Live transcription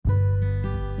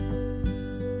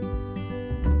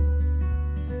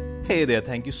Hey there,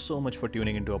 thank you so much for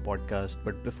tuning into our podcast.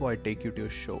 But before I take you to your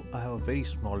show, I have a very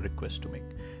small request to make.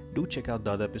 Do check out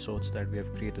the other episodes that we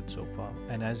have created so far.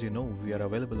 And as you know, we are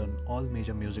available on all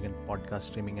major music and podcast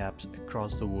streaming apps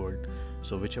across the world.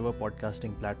 So, whichever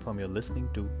podcasting platform you're listening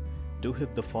to, do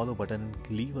hit the follow button and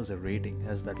leave us a rating,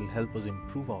 as that will help us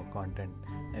improve our content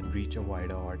and reach a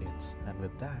wider audience. And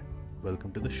with that,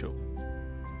 welcome to the show.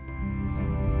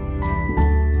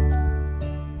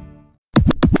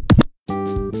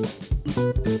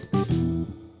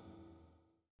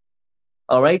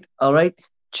 All right, all right.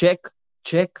 Check,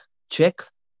 check, check.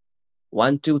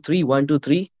 One, two, three, one, two,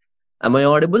 three. Am I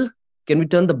audible? Can we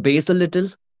turn the bass a little?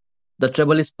 The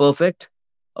treble is perfect.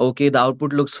 Okay, the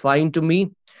output looks fine to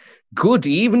me. Good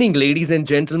evening, ladies and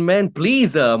gentlemen.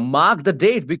 Please mark the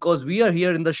date because we are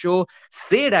here in the show.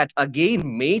 Say that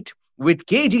again, mate, with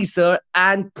KG sir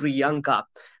and Priyanka.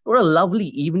 What a lovely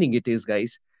evening it is,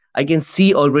 guys. I can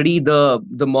see already the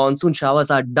monsoon showers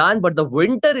are done, but the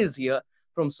winter is here.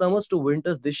 From summers to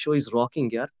winters, this show is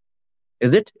rocking, yeah.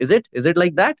 Is it? Is it? Is it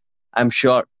like that? I'm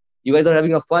sure. You guys are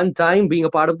having a fun time being a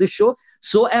part of this show.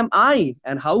 So am I.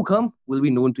 And how come will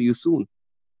be known to you soon.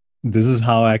 This is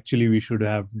how actually we should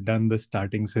have done the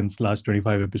starting since last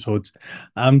 25 episodes.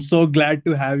 I'm so glad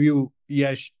to have you.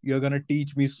 Yash, you're going to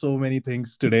teach me so many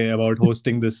things today about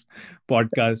hosting this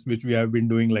podcast, which we have been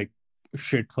doing like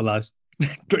shit for last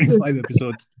 25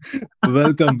 episodes.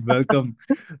 Welcome, welcome.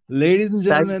 Ladies and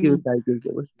Thank you. gentlemen, Thank you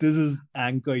so much. this is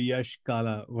Anchor Yash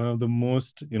Kala, one of the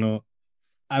most,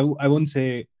 I won't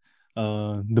say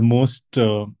the most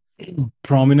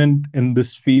prominent in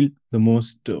this field,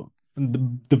 the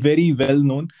very well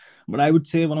known, but I would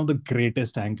say one of the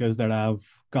greatest anchors that I've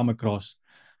come across.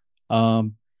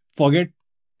 Um, Forget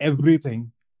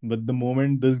everything, but the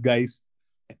moment this guy's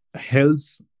held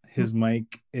his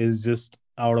mic is just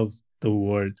out of the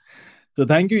world. So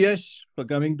thank you, Yash, for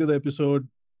coming to the episode.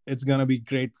 It's gonna be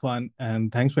great fun,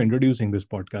 and thanks for introducing this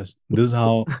podcast. This is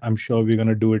how I'm sure we're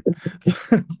gonna do it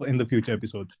in the future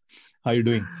episodes. How you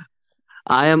doing?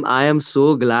 I am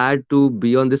so glad to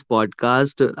be on this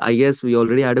podcast. I guess we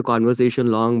already had a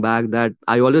conversation long back that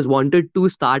I always wanted to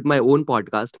start my own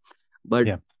podcast, but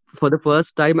Yeah. for the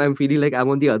first time I'm feeling like I'm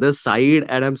on the other side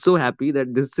and I'm so happy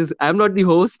that this is I'm not the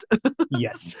host.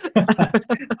 Yes.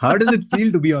 How does it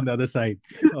feel to be on the other side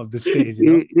of the stage?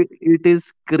 It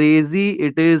is crazy.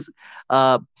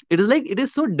 Uh it is like it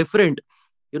is so different.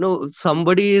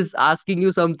 Somebody is asking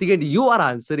you something and you are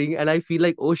answering, and I feel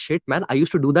like, oh shit, man, I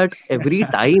used to do that every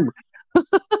time.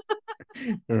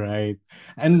 Right.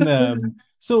 And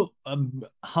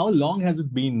how long has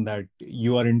it been that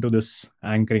you are into this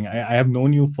anchoring? I have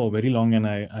known you for very long, and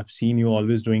I've seen you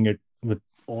always doing it with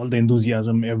all the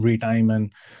enthusiasm every time,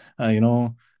 and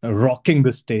rocking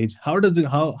the stage. How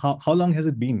long has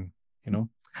it been? You know?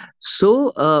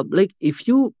 So, like if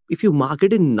you mark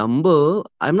it in number,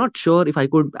 I'm not sure if I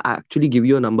could actually give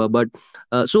you a number, but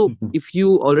so Mhm. if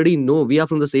you already know, we are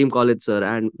from the same college, sir,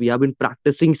 and we have been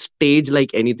practicing stage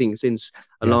like anything since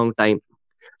a Yeah. long time.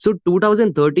 So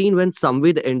 2013, when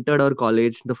Samvid entered our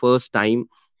college the first time,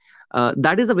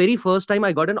 that is the very first time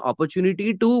I got an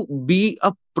opportunity to be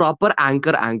a proper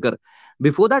anchor.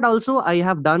 Before that, also I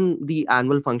have done the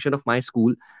annual function of my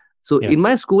school. So Yeah. in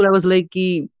my school, I was like,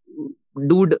 "Ki,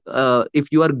 dude,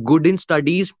 if you are good in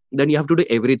studies, then you have to do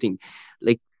everything.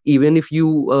 Like even if you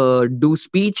do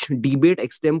speech, debate,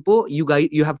 extempo,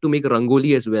 you have to make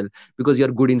rangoli as well because you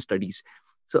are good in studies."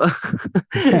 So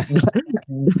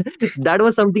that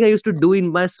was something I used to do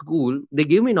in my school. They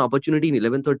gave me an opportunity in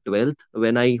 11th or 12th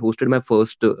when I hosted my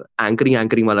first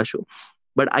anchoring wala show.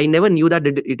 But I never knew that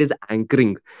it is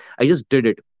anchoring. I just did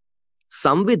it.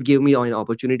 Samvid gave me an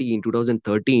opportunity in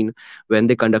 2013 when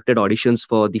they conducted auditions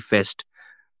for the fest.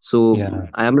 So Yeah.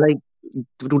 I am like,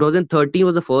 2013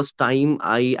 was the first time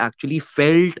I actually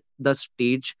felt the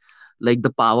stage, like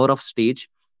the power of stage.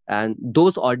 And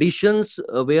those auditions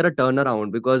were a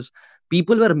turnaround because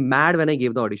people were mad when I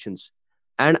gave the auditions.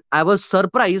 And I was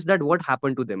surprised that what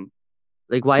happened to them.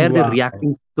 Like, why are they Wow.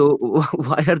 reacting so?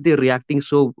 Why are they reacting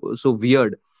so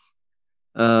weird?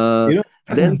 Uh, You know,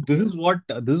 then. this is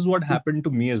what happened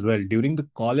to me as well during the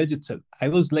college itself. I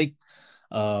was like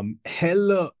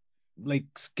hell like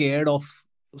scared of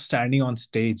standing on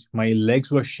stage. My legs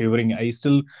were shivering. I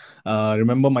still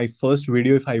remember my first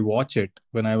video. If I watch it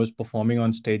when I was performing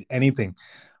on stage, anything,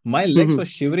 my legs were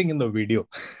shivering in the video.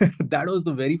 That was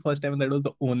the very first time, and that was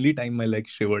the only time my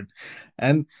legs shivered.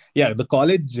 And yeah, the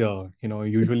college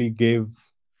usually gave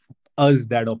us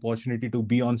that opportunity to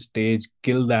be on stage,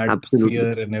 kill that Absolutely.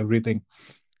 fear and everything.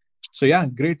 So yeah,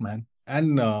 great, man.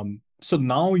 And so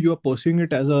now you are pursuing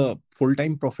it as a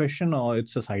full-time profession, or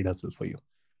it's a side hustle for you?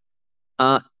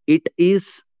 It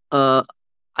is, I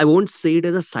won't say it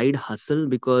as a side hustle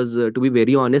because, to be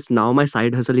very honest, now my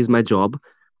side hustle is my job.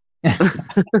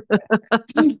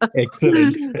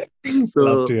 Excellent. Love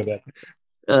So, to hear that.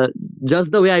 uh,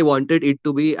 just the way I wanted it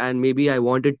to be, and maybe I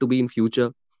want it to be in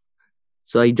future.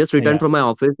 So I just returned Yeah, from my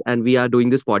office and we are doing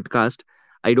this podcast.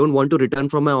 I don't want to return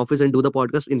from my office and do the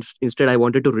podcast. Instead, I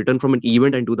wanted to return from an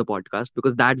event and do the podcast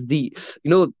because that's the,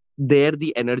 you know, there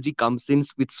the energy comes in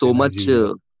with so much.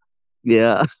 energy.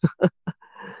 Yeah, Yeah.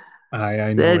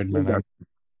 I know That's it, man.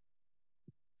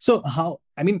 So how,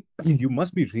 I mean, you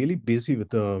must be really busy with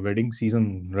the wedding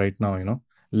season right now,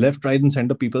 Left, right, and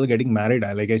center people are getting married.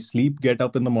 I sleep, get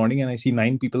up in the morning, and I see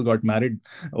 9 people got married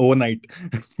overnight.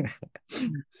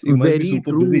 So you must be very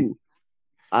super busy. true.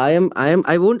 I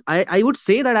would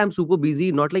say that I'm super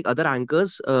busy, not like other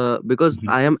anchors, because Mhm.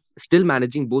 I am still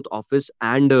managing both office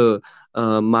and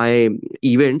my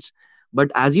events.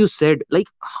 But as you said, like,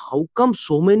 how come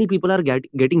so many people are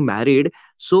getting married?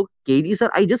 So, KG sir,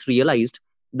 I just realized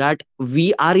that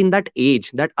we are in that age,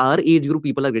 that our age group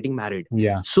people are getting married.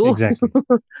 Yeah, So, exactly.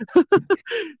 That's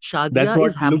Shadia is what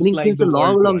looks happening like since a the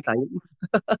long, world to long us. time.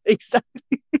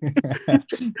 Exactly.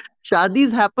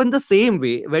 Shadis happen the same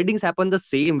way, weddings happen the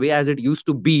same way as it used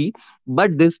to be,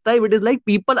 but this time it is like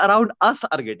people around us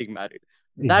are getting married.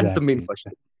 That's the main Exactly.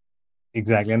 question.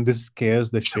 Exactly. And this scares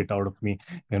the shit out of me,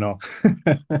 you know.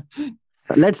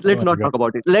 Oh Let's my not God. talk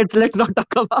about it. Let's not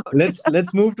talk about it.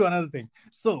 Let's move to another thing.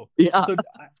 So Yeah. so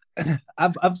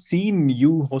I've seen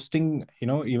you hosting,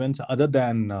 events other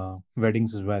than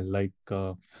weddings as well. Like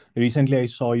recently I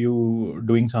saw you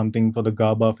doing something for the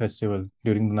Gaba festival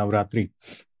during the Navratri.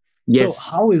 So Yes.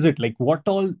 how is it, like, what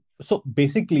all? So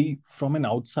basically, from an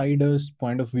outsider's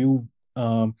point of view,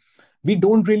 we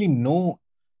don't really know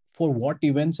for what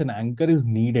events an anchor is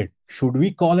needed. Should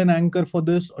we call an anchor for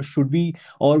this, or should we,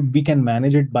 or we can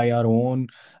manage it by our own?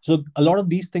 So a lot of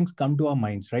these things come to our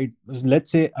minds, right?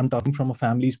 Let's say I'm talking from a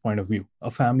family's point of view,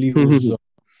 a family who's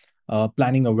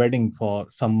planning a wedding for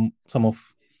some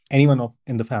of anyone of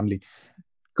in the family.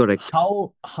 Correct.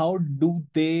 How do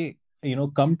they,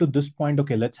 come to this point?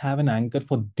 Okay, let's have an anchor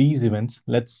for these events.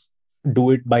 Let's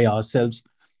do it by ourselves,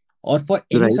 or for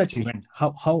any Right. such event.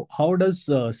 How does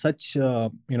such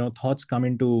thoughts come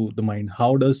into the mind?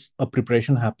 How does a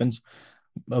preparation happens,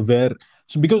 where,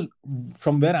 so because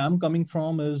from where I'm coming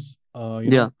from is,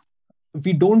 Yeah.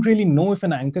 we don't really know if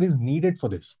an anchor is needed for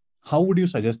this. How would you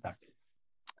suggest that?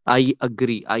 I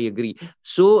agree. I agree.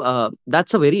 So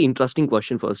that's a very interesting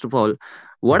question. First of all,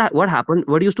 Yeah, what happened?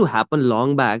 What used to happen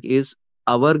long back is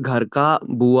our ghar ka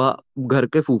bua, ghar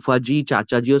ke fufa ji,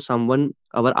 chacha ji, or someone,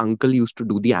 our uncle used to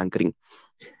do the anchoring.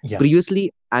 yeah,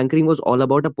 Previously, anchoring was all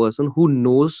about a person who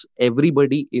knows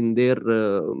everybody in their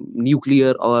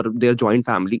nuclear or their joint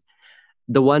family.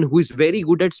 The one who is very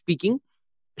good at speaking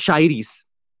shairis.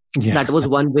 yeah. That was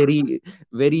one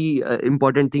very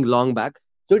important thing long back.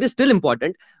 So it is still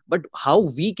important, but how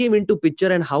we came into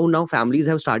picture and how now families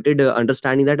have started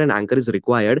understanding that an anchor is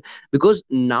required, because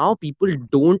now people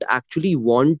don't actually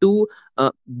want to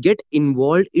uh, get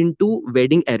involved into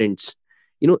wedding errands.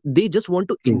 They just want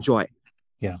to True. enjoy.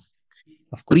 Yeah,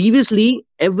 of course. Previously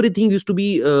everything used to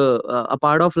be a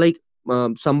part of, like,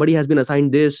 somebody has been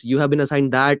assigned this, you have been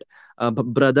assigned that.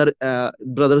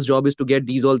 Brother's job is to get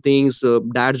these all things,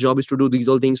 dad's job is to do these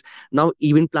all things. Now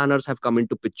event planners have come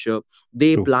into picture.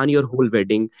 They True. plan your whole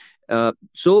wedding.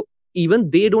 So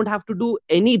even they don't have to do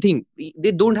anything.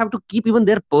 They don't have to keep even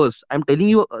their purse. I'm telling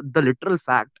you, the literal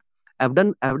fact. I've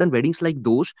done weddings like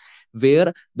those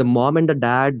where the mom and the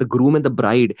dad, the groom and the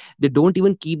bride, they don't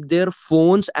even keep their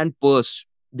phones and purse.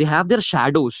 They have their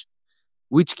shadows,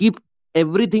 which keep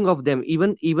everything of them,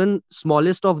 even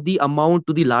smallest of the amount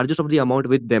to the largest of the amount,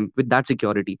 with them, with that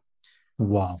security.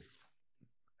 Wow.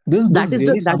 This That is is the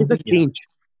really that is the something. Yeah. change.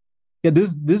 Yeah,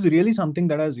 this is really something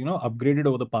that has, upgraded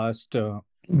over the past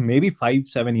maybe 5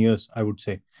 7 years, I would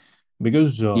say.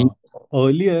 Because Ye-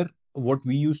 earlier, what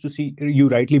we used to see, you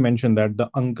rightly mentioned that the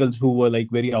uncles who were like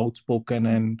very outspoken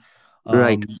and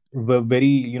right. were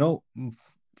very,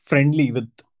 friendly with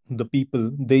the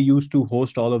people, they used to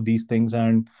host all of these things.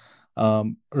 And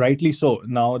rightly so,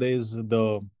 nowadays,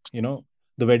 the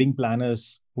wedding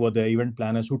planners who are the event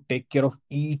planners who take care of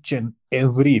each and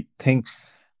everything.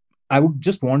 I would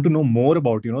just want to know more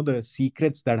about, the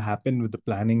secrets that happen with the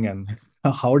planning, and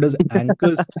how does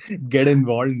anchors get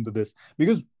involved into this?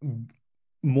 Because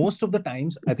most of the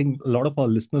times, I think a lot of our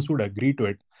listeners would agree to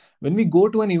it. When we go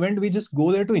to an event, we just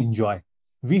go there to enjoy.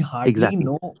 We hardly Exactly.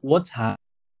 know what's happening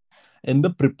in the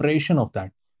preparation of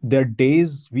that. There are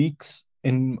days, weeks,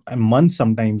 in months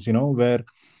sometimes, where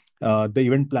the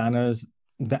event planners,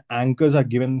 the anchors are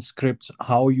given scripts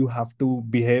how you have to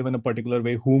behave in a particular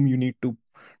way, whom you need to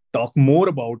talk more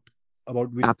about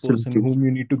which person, Absolutely. whom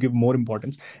you need to give more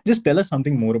importance. Just tell us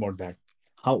something more about that.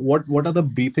 How, what are the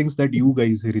briefings that you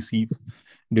guys receive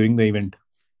during the event?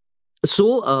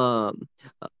 So,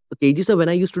 KG sir, when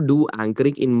I used to do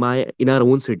anchoring in our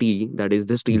own city, that is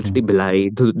the Steel City Mhm.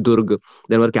 Bhilai, Durg,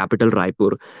 then our capital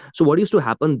Raipur. So, what used to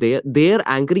happen there? Their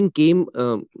anchoring came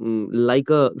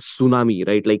like a tsunami,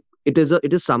 right? Like it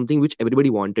is something which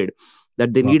everybody wanted,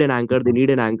 that they Wow. need an anchor, they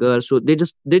need an anchor. So they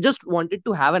just wanted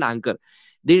to have an anchor.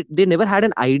 They never had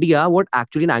an idea what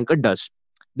actually an anchor does.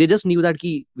 They just knew that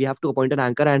we have to appoint an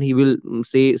anchor and he will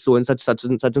say so and such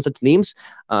names,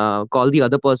 call the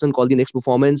other person, call the next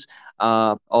performance,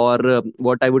 or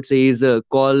what I would say is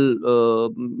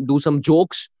do some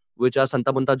jokes which are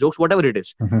Santa Banta jokes, whatever it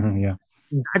is. Yeah.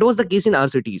 That was the case in our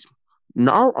cities.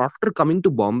 Now, after coming to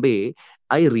Bombay,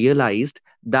 I realized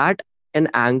that an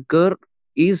anchor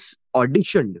is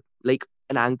auditioned. Like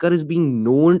an anchor is being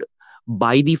known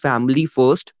by the family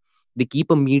first. They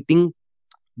keep a meeting,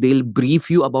 they'll brief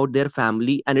you about their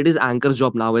family, and it is anchor's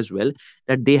job now as well,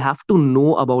 that they have to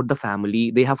know about the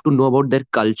family, they have to know about their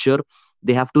culture,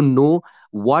 they have to know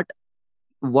what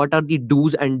what are the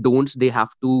do's and don'ts they have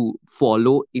to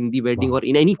follow in the wedding Wow. or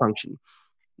in any function.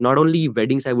 Not only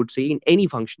weddings, I would say, in any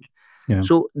function. Yeah.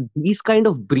 So these kind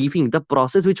of briefing, the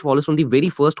process which follows from the very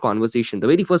first conversation, the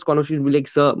very first conversation will be like,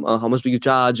 sir, how much do you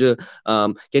charge?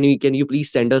 Can you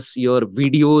please send us your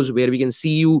videos where we can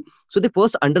see you? So they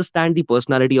first understand the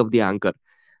personality of the anchor.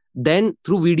 Then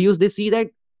through videos, they see that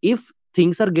if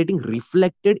things are getting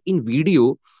reflected in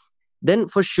video, then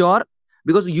for sure,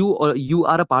 because you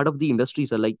are a part of the industry,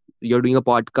 so like you're doing a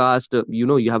podcast,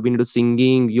 you have been into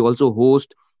singing, you also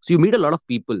host, so you meet a lot of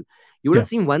people. You would Yeah. have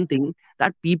seen one thing,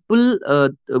 that people,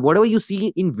 whatever you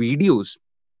see in videos,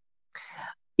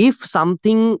 if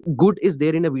something good is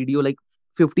there in a video, like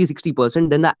 50-60%,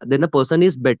 then the person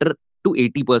is better to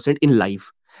 80% in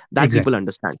life. That people Exactly.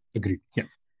 understand. Agreed. Yeah.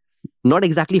 Not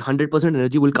exactly 100%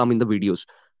 energy will come in the videos.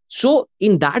 So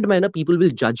in that manner, people will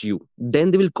judge you,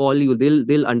 then they will call you,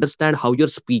 they'll understand how you're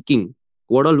speaking,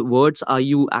 what all words are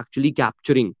you actually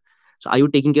capturing. So are you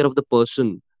taking care of the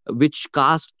person, which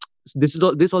caste,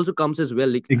 this also comes as well,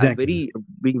 like I'm Exactly. very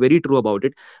being very true about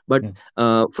it. But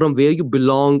Yeah. from where you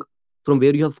belong, from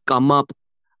where you have come up,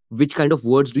 which kind of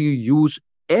words do you use,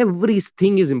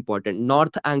 everything is important.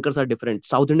 North anchors are different,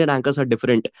 South Indian anchors are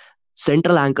different,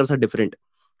 central anchors are different.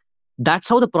 That's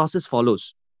how the process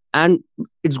follows, and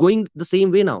it's going the same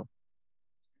way now.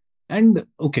 And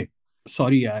okay,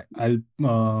 sorry, I'll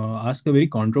ask a very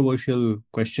controversial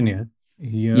question here.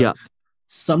 Here, Yeah.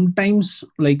 sometimes,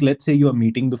 like let's say you are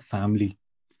meeting the family.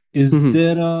 Is Mhm.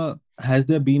 there a has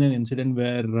there been an incident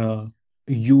where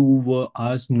you were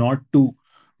asked not to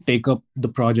take up the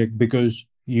project because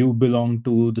you belong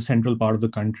to the central part of the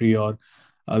country, or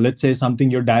let's say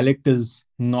something, your dialect is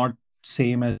not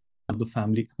same as the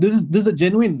family? This is a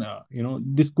genuine,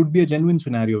 this could be a genuine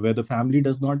scenario where the family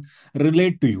does not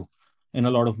relate to you in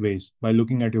a lot of ways by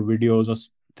looking at your videos or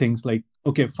things like,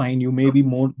 okay, fine, you may be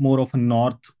more of a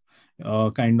north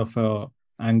kind of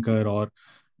anchor, or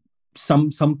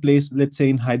some place, let's say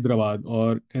in Hyderabad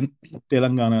or in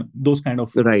Telangana, those kind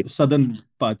of Right. southern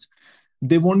parts,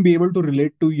 they won't be able to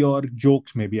relate to your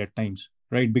jokes maybe at times,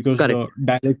 right? Because Correct. the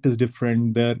dialect is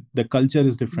different, the culture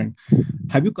is different.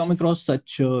 Have you come across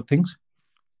such things?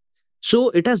 So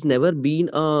it has never been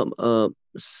a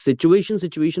situation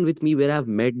with me where I've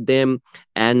met them,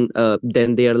 and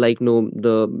then they are like, no,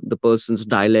 the person's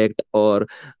dialect or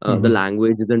the Hmm.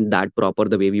 language isn't that proper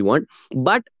the way we want.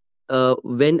 But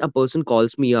when a person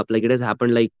calls me up, like it has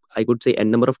happened, like I could say n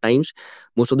number of times.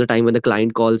 Most of the time when the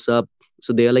client calls up,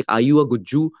 so they are like, are you a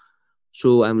Gujju?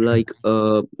 So I'm like,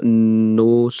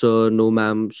 no, sir, no,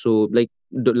 ma'am. So like,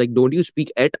 don't you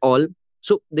speak at all?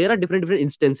 So there are different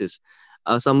instances.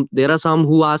 There are some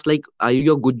who ask like, are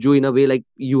you a Gujju, in a way like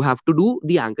you have to do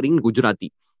the anchoring in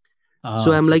Gujarati.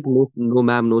 So Ah, I'm okay. like, no, no,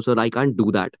 ma'am, no, sir, I can't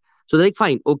do that. So they're like,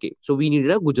 fine, okay. So we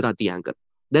needed a Gujarati anchor.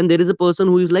 Then there is a person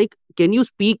who is like, can you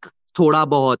speak thoda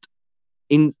bahut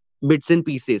in bits and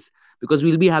pieces? Because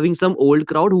we'll be having some old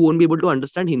crowd who won't be able to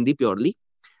understand Hindi purely.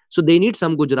 So they need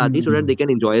some Gujarati so that Hmm. they can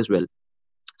enjoy as well.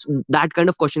 So that kind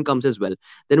of question comes as well.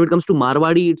 Then when it comes to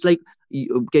Marwadi, it's like,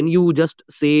 can you just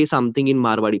say something in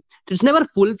Marwadi? So it's never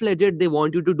full fledged. They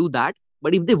want you to do that,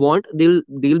 but if they want, they'll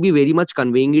be very much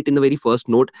conveying it in the very first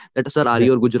note, that sir, are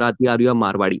you a Exactly. Gujarati? Are you a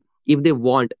Marwadi? If they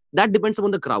want, that depends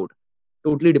upon the crowd.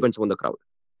 Totally depends upon the crowd.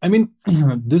 I mean,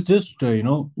 this just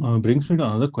brings me to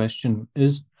another question: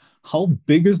 is how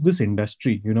big is this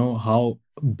industry? How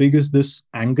big is this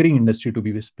anchoring industry, to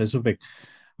be specific?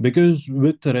 because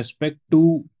with respect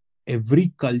to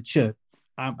every culture,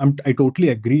 I totally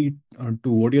agree to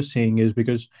what you're saying, is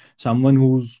because someone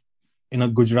who's in a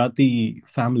Gujarati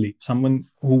family, someone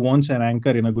who wants an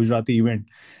anchor in a Gujarati event,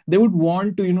 they would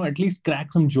want to, at least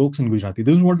crack some jokes in Gujarati.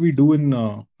 This is what we do in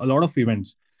a lot of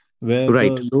events where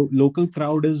Right. the local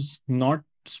crowd is not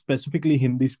specifically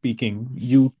Hindi speaking.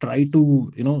 You try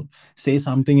to, say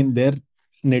something in their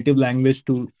native language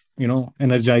to,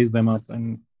 energize them up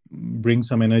and bring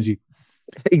some energy.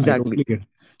 I Exactly. totally get it.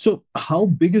 So, how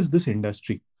big is this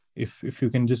industry? If you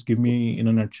can just give me in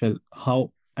a nutshell,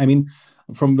 how, I mean,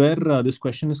 from where this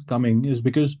question is coming is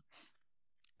because,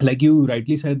 like you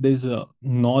rightly said, there's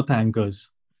north anchors.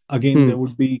 Again, Hmm. there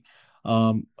would be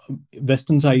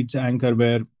western sides anchor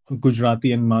where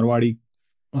Gujarati and Marwadi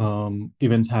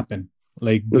events happen,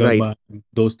 like Right. Garba,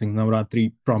 those things,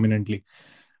 Navratri prominently.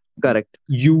 Correct.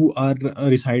 You are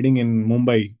residing in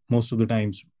Mumbai most of the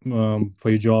times for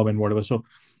your job and whatever. So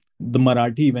the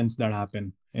Marathi events that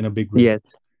happen in a big way. Yes.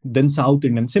 Then South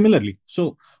Indian, similarly.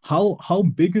 So how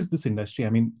big is this industry? I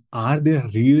mean, are there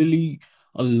really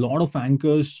a lot of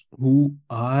anchors who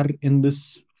are in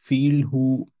this field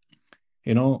who,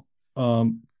 you know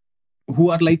um,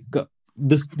 who are like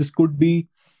this could be,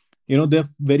 their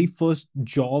very first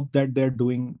job that they're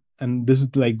doing, and this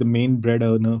is like the main bread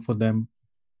earner for them.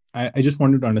 I just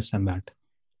wanted to understand that.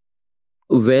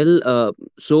 Well,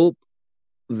 so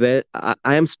where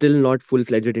I am still not full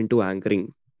fledged into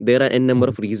anchoring. There are n number Mhm.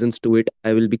 of reasons to it.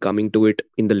 I will be coming to it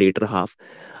in the later half.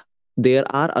 There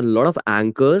are a lot of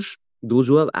anchors, those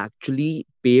who have actually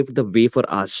paved the way for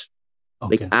us.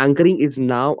 Like Okay. anchoring is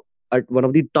now at one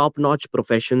of the top notch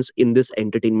professions in this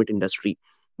entertainment industry.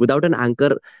 Without an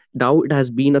anchor, now it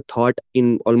has been a thought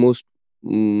in almost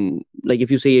like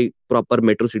if you say proper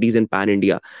metro cities in pan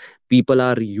India, people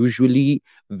are usually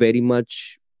very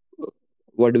much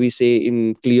what do we say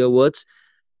in clear words,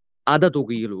 आदत हो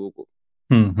गई है लोगों को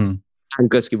Hmm.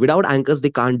 anchors की. Without anchors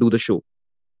they can't do the show.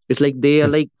 It's like they are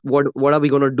True. like what are we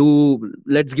going to do,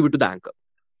 let's give it to the anchor.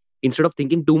 Instead of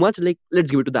thinking too much, like let's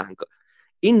give it to the anchor.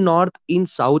 In north, in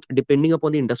south, depending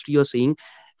upon the industry you're saying,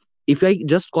 if I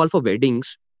just call for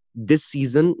weddings, this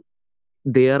season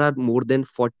there are more than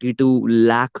 42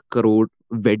 lakh crore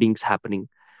weddings happening.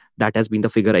 That has been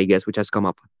the figure, I guess, which has come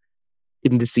up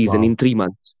in this season Wow. in 3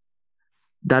 months.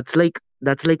 That's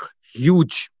like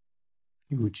huge.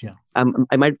 Huge. Yeah.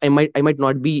 I might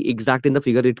not be exact in the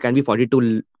figure. It can be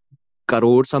 42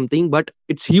 crore something, but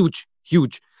it's huge,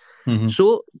 huge. Hmm.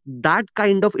 So that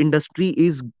kind of industry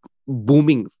is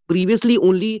booming. Previously,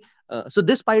 only so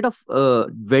this part of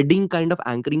wedding kind of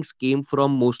anchorings came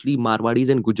from mostly Marwadis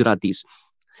and Gujaratis.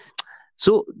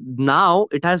 So now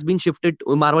it has been shifted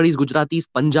to Marwadis, Gujaratis,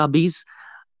 Punjabis.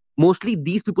 Mostly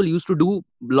these people used to do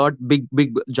lot big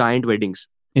giant weddings.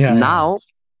 Yeah. Yeah. Yeah. Now,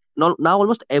 now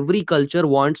almost every culture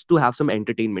wants to have some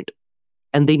entertainment,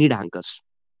 and they need anchors.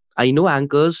 I know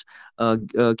anchors,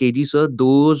 KG sir,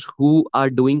 those who are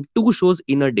doing 2 shows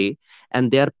in a day,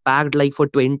 and they are packed like for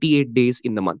 28 days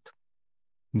in the month.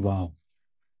 Wow.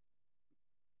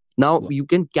 Now Wow. you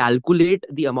can calculate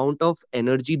the amount of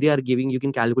energy they are giving. You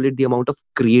can calculate the amount of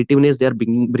creativeness they are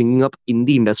bringing up in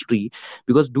the industry,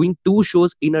 because doing 2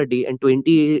 shows in a day and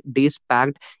 28 days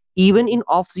packed, even in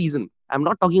off season. I'm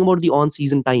not talking about the on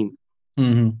season time.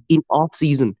 Hmm. In off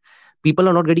season, people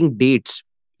are not getting dates.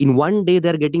 In one day,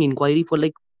 they're getting inquiry for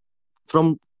like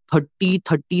from 30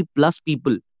 plus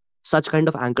people. Such kind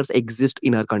of anchors exist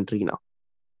in our country now.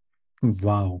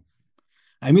 Wow.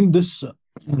 I mean, this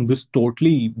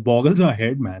totally boggles our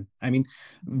head, man. I mean,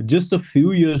 just a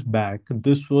few years back,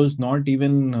 this was not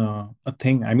even a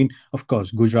thing. I mean, of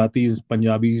course, Gujaratis,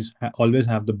 Punjabis always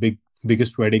have the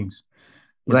biggest weddings.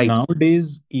 But Right.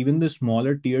 nowadays, even the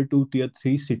smaller tier two, tier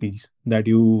three cities that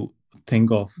you think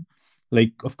of,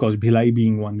 like of course Bhilai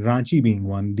being one, Ranchi being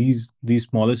one, these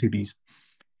smaller cities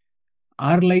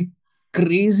are like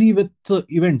crazy with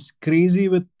events, crazy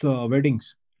with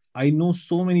weddings. I know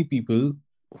so many people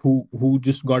who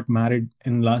just got married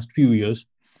in last few years.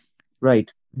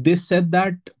 Right. They said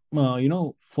that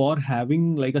for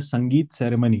having like a sangeet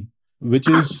ceremony, which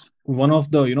is one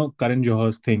of the Karan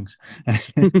Johar's things.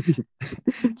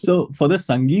 So for the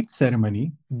sangeet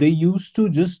ceremony, they used to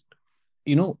just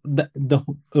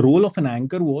the role of an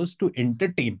anchor was to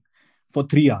entertain for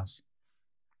 3 hours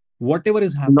whatever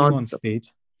is happening on Non-stop.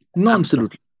 stage, non-stop.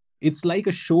 Absolutely. It's like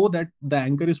a show that the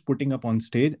anchor is putting up on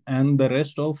stage, and the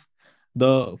rest of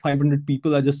the 500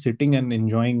 people are just sitting and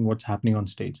enjoying what's happening on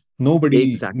stage.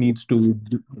 Nobody Exactly. needs to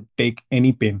take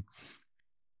any pain.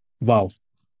 Wow.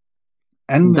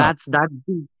 And That's the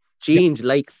yeah, change.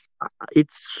 Like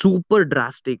it's super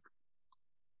drastic.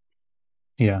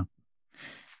 yeah.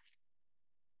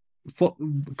 for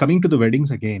coming to the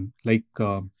weddings again, like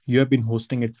you have been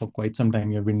hosting it for quite some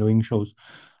time. You have been doing shows.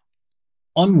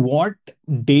 On what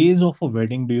days of a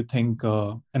wedding do you think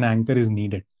an anchor is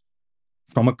needed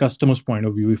from a customer's point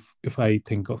of view? If I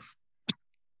think of.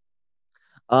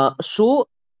 So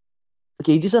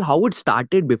KG sir, how it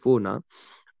started before now,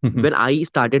 when I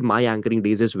started my anchoring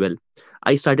days as well.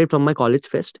 I started from my college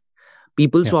fest.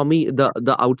 People Yeah. saw me,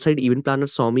 the outside event planner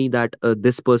saw me that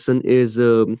this person is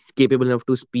capable enough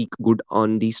to speak good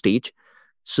on the stage.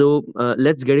 So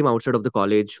let's get him outside of the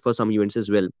college for some events as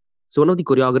well. So one of the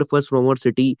choreographers from our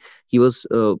city, he was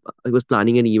uh, he was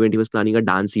planning an event. He was planning a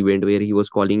dance event where he was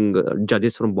calling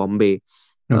judges from Bombay,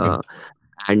 Okay. uh,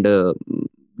 and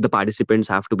the participants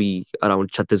have to be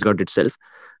around Chhattisgarh itself.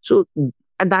 So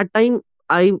at that time,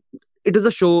 I it is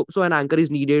a show, so an anchor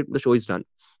is needed. The show is done.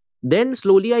 Then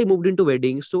slowly I moved into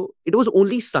weddings. So it was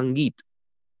only Sangeet.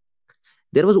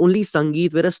 There was only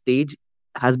Sangeet where a stage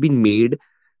has been made.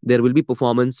 There will be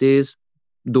performances.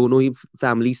 Dono hi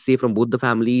families, say from both the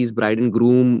families, bride and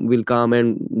groom will come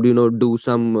and do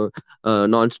some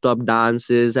non-stop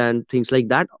dances and things like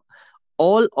that.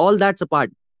 All that's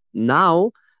apart.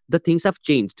 Now the things have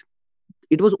changed.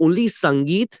 It was only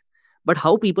Sangeet, but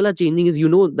how people are changing is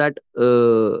that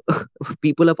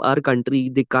people of our country,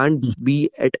 they can't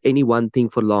be at any one thing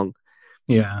for long.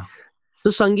 Yeah. So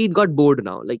Sangeet got bored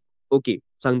now. Like, okay,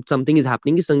 something is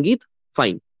happening is Sangeet,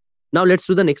 fine. Now let's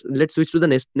switch to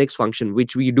the next function,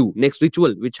 which we do, next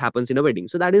ritual, which happens in a wedding.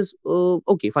 So that is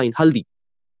okay, fine. Haldi.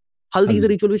 Haldi is a Haldi.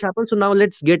 ritual which happens. So now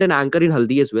let's get an anchor in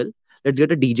Haldi as well. Let's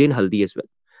get a DJ in Haldi as well.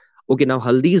 Okay, now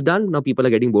Haldi is done. Now people are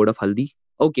getting bored of Haldi.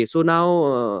 Okay, so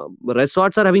now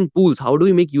resorts are having pools. How do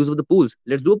we make use of the pools?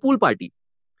 Let's do a pool party.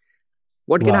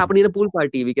 What can Wow. happen in a pool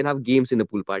party? We can have games in a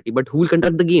pool party, but who will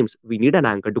conduct the games? We need an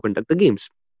anchor to conduct the games.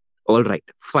 All right,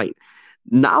 fine.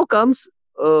 Now comes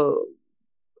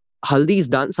haldi is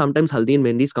done. Sometimes haldi and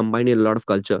mehendi is combined in a lot of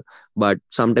culture, but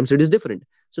sometimes it is different.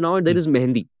 So now there Yeah. is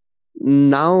mehendi.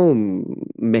 Now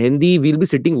mehendi, we'll be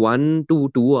sitting 1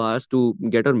 to 2 hours to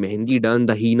get our mehendi done,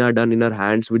 the henna done in our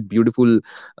hands with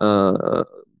uh,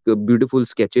 beautiful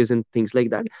sketches and things like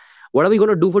that. What are we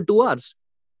gonna do for 2 hours?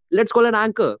 Let's call an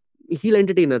anchor. He'll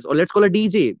entertain us, or let's call a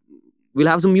DJ. We'll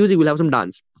have some music. We'll have some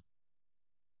dance.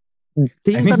 I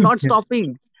Things are mean, not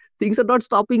stopping. Things are not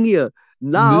stopping here. this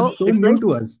Now is so it's new like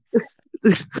to us.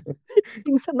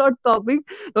 things are not stopping.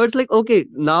 Now it's like, okay,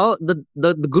 now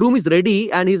the groom is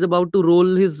ready and he's about to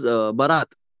roll his barat.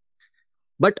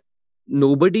 But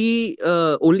nobody,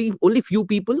 only few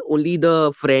people, only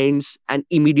the friends and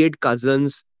immediate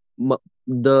cousins,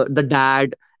 the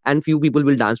dad, and few people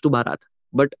will dance to barat.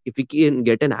 But if we can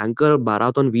get an anchor,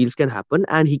 barat on wheels can happen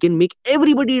and he can make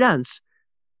everybody dance.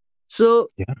 So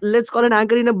Yeah. let's call an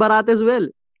anchor in a barat as well.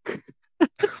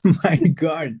 My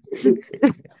God.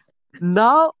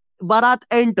 Now barat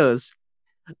enters.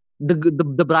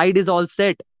 The bride is all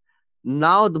set.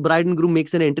 Now the bride and groom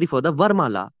makes an entry for the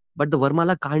Varmala. But the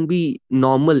Varmala can't be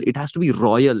normal. It has to be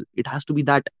royal. It has to be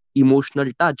that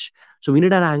emotional touch. So we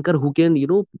need an anchor who can,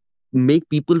 make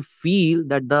people feel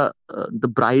that the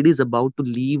bride is about to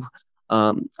leave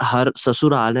her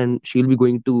sasural and she'll be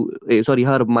going to sorry,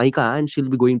 her maika, and she'll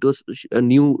be going to a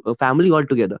new family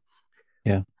altogether.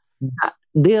 Yeah.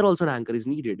 There also an anchor is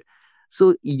needed.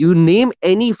 So you name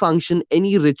any function,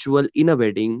 any ritual in a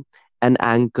wedding, an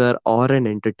anchor or an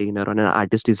entertainer or an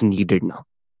artist is needed now.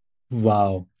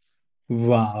 Wow.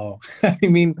 Wow. I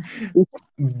mean,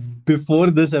 before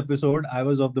this episode, I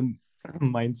was of the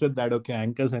mindset that okay,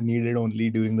 anchors are needed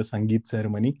only during the Sangeet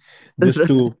ceremony, just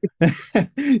to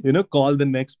call the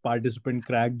next participant,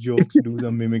 crack jokes, do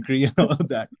some mimicry and all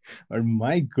that. But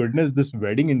my goodness, this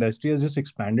wedding industry has just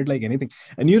expanded like anything.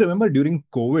 And you remember during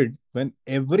COVID when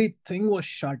everything was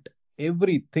shut, the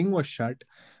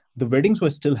weddings were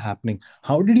still happening.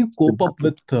 How did you cope up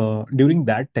Exactly. with during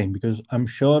that time? Because I'm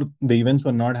sure the events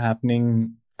were not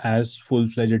happening as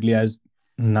full-fledgedly as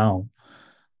now.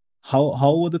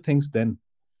 How were the things then?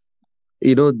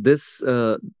 This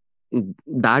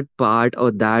that part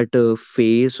or that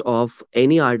phase of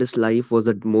any artist life was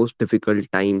the most difficult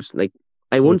times. Like,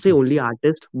 I So won't say true. only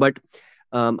artist, but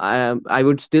I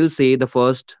would still say the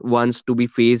first ones to be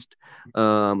faced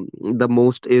the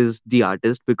most is the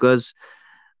artist, because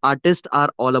artists are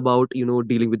all about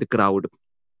dealing with the crowd.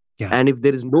 Yeah. And if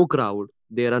there is no crowd,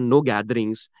 there are no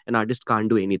gatherings, an artist can't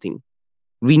do anything.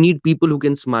 We need people who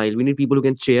can smile. We need people who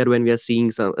can cheer when we are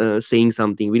saying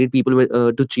something. We need people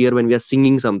to cheer when we are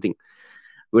singing something.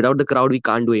 Without the crowd, we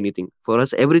can't do anything. For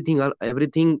us,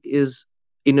 everything is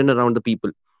in and around the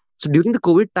people. So during the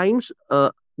COVID times,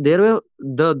 there were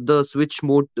the switch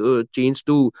mode changed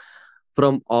to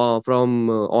from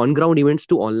on ground events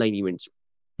to online events.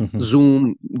 Mhm.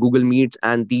 Zoom, Google Meets,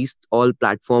 and these all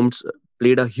platforms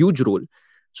played a huge role.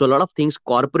 So a lot of things,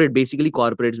 basically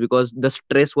corporates, because the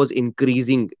stress was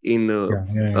increasing in Yeah,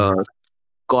 yeah, yeah. uh,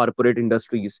 corporate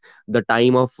industries. The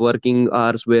time of working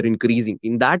hours were increasing.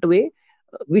 In that way,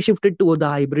 we shifted to the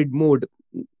hybrid mode,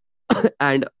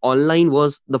 and online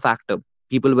was the factor.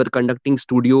 People were conducting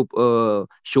studio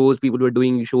shows. People were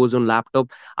doing shows on laptop.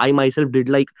 I myself did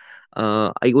like,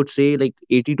 I would say like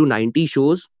 80 to 90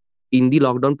 shows in the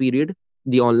lockdown period,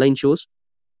 the online shows.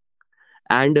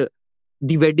 And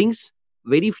the weddings,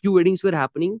 very few weddings were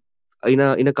happening in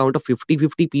a count of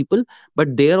 50 people.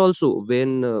 But there also,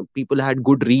 when people had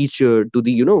good reach to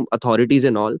the authorities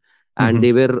and all, and Mhm.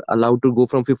 they were allowed to go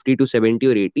from 50 to 70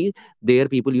 or 80, there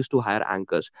people used to hire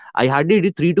anchors. I hardly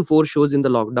did 3 to 4 shows in the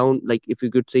lockdown, like if you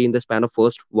could say in the span of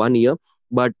first 1 year.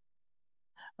 But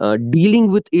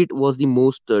dealing with it was the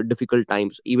most difficult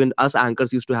times. Even us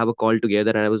anchors used to have a call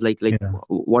together, and I was like, Yeah.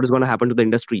 what is going to happen to the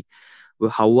industry?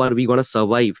 How are we going to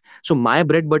survive? So my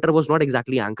bread butter was not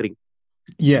exactly anchoring.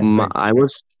 Yeah, right.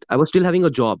 I was still having a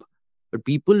job. But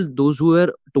people, those who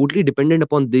were totally dependent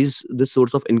upon this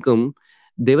source of income,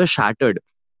 they were shattered.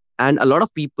 And a lot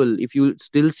of people, if you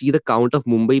still see the count of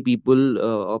Mumbai people,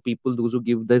 or people those who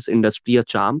give this industry a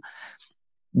charm,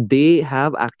 they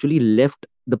have actually left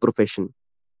the profession.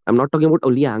 I'm not talking about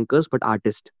only anchors, but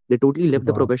artists. They totally left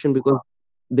the Wow. profession because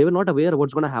they were not aware of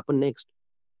what's going to happen next.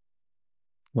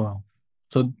 Wow.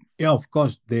 So yeah, of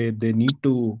course they need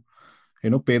to,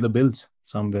 pay the bills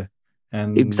somewhere,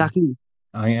 and Exactly.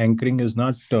 anchoring is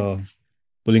not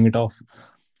pulling it off.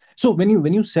 So when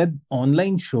you said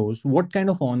online shows, what kind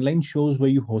of online shows were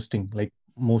you hosting? Like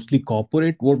mostly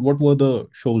corporate? What were the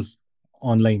shows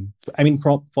online? I mean,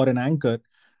 for an anchor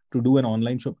to do an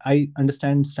online show, I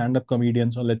understand stand-up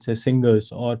comedians or let's say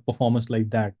singers or performers like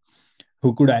that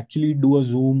who could actually do a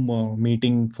Zoom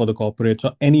meeting for the corporates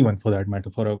or anyone for that matter,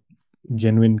 for a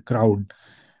genuine crowd,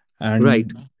 Right.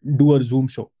 and do a Zoom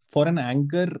show. For an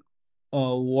anchor,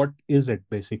 what is it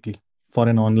basically for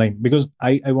an online? Because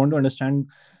I want to understand.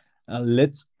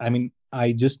 I mean,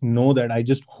 I just know that I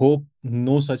just hope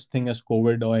no such thing as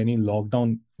COVID or any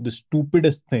lockdown, the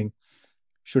stupidest thing,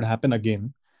 should happen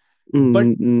again. But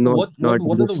Not what are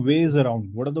the this. ways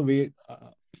around? What are the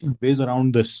ways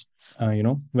around this?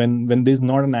 When there's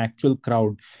not an actual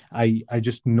crowd, I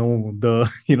just know the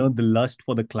the lust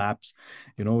for the claps.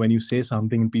 When you say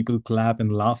something and people clap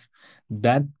and laugh,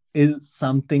 that is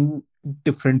something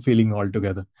different feeling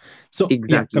altogether. So yeah,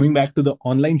 Exactly. coming back to the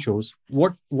online shows,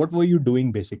 what were you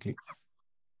doing basically?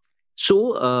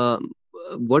 So,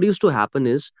 what used to happen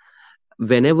is,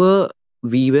 whenever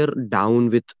we were down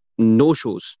with no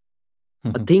shows,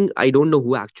 a thing, I don't know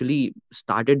who actually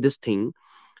started this thing,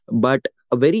 but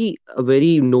a very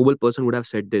noble person would have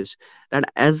said this,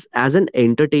 that as an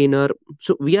entertainer,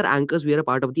 so we are anchors, we are a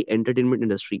part of the entertainment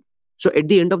industry. So at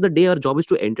the end of the day, our job is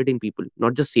to entertain people,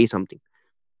 not just say something,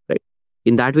 right?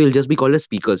 In that way, we'll just be called as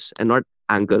speakers and not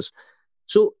anchors.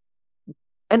 So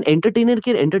an entertainer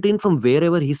can entertain from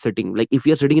wherever he's sitting. Like if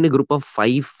you're sitting in a group of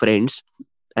 5 friends,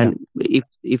 Yeah, and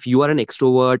if you are an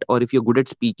extrovert or if you're good at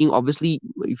speaking, obviously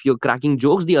if you're cracking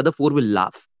jokes, the other four will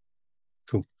laugh.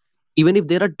 true. Even if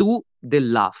there are two, they'll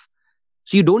laugh.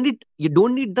 So you don't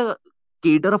need the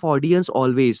cater of audience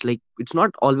always. Like it's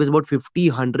not always about 50,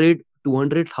 100,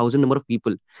 200,000 number of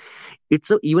people.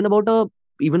 Even about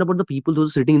the people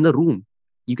those sitting in the room.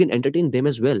 You can entertain them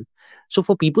as well. So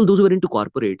for people those who were into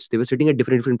corporates, they were sitting at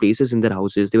different places in their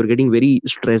houses. They were getting very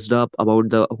stressed up about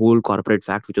the whole corporate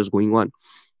fact which was going on.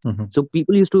 Hmm. So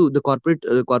people used to the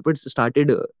corporates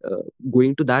started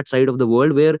going to that side of the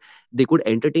world where they could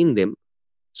entertain them,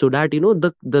 so that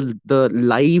the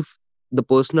life, the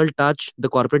personal touch, the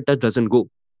corporate touch doesn't go.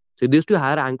 So they used to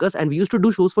hire anchors, and we used to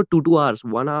do shows for 2 hours,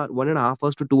 1 hour, 1.5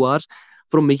 hours to 2 hours,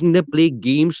 from making them play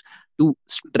games to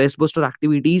stress buster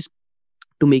activities,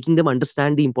 to making them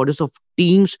understand the importance of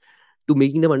teams, to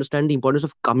making them understand the importance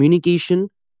of communication.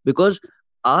 Because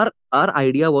our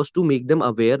idea was to make them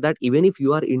aware that even if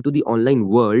you are into the online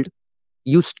world,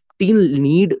 you still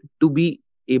need to be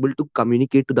able to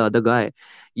communicate to the other guy.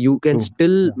 You can True.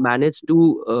 still Yeah. manage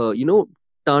to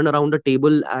turn around the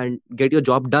table and get your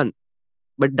job done,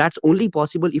 but that's only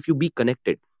possible if you be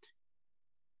connected.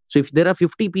 So if there are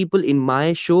 50 people in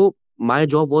my show, my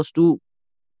job was to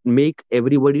make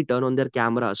everybody turn on their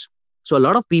cameras. So a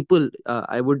lot of people,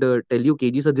 I would tell you,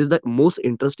 KG, so this is the most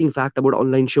interesting fact about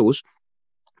online shows,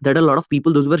 that a lot of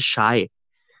people those were shy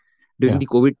during Yeah. the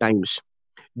COVID times,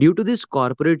 due to these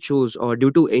corporate shows or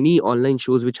due to any online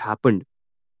shows which happened,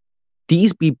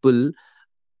 these people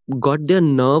got their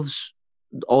nerves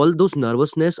all those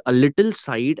nervousness a little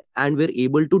side, and we're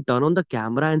able to turn on the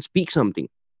camera and speak something.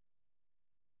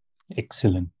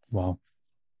 Excellent. Wow.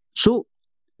 So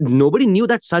nobody knew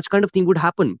that such kind of thing would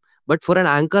happen. But for an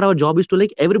anchor, our job is to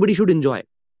like everybody should enjoy.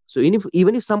 So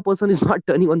even if some person is not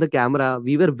turning on the camera,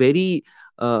 we were very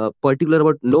particular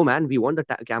about, no man, we want the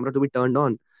camera to be turned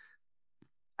on.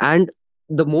 And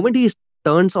the moment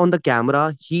turns on the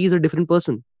camera, he is a different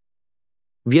person.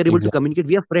 We are able to Exactly. communicate.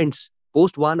 We are friends.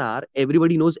 Post 1 hour,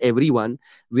 everybody knows everyone.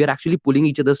 We are actually pulling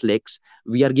each other's legs.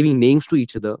 We are giving names to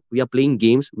each other. We are playing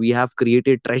games. We have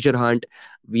created treasure hunt.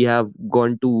 We have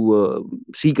gone to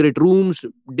secret rooms,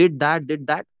 did that,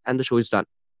 and the show is done.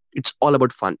 It's all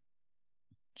about fun.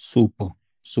 Super.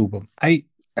 Super. I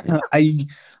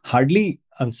hardly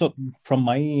so from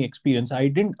my experience, I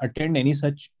didn't attend any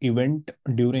such event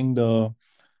during the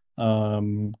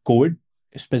COVID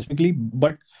specifically,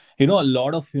 but a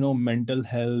lot of mental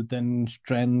health and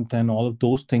strength and all of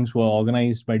those things were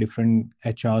organized by different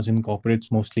HRs in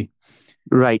corporates mostly.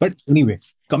 Right. But anyway,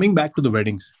 coming back to the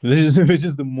weddings, which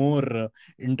is the more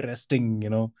interesting,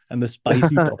 and the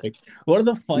spicy topic. What are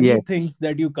the Yeah. funny things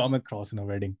that you come across in a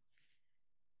wedding?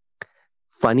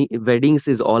 Funny weddings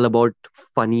is all about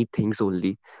funny things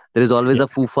only. There is always Yeah, a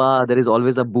fufa, there is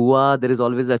always a bua, there is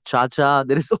always a chacha,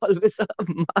 there is always a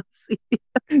masi.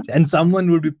 and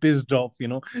someone would be pissed off.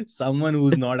 Someone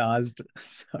who's not asked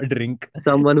a drink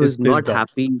Someone who is is not pissed off.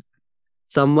 happy,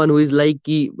 someone who is like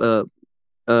ki,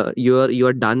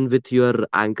 you're done with your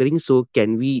anchoring, so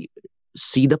can we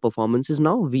see the performances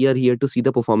now? We are here to see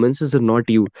the performances and not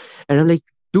you. And I'm like,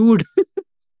 dude,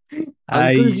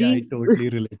 uncle I ji. totally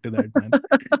relate to that, man.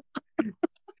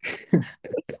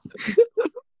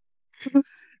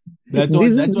 That's what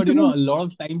This is that's what a lot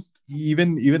of times,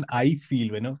 even I feel,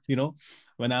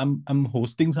 when I'm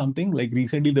hosting something. Like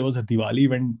recently there was a Diwali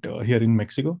event here in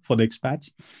Mexico for the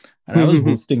expats, and I was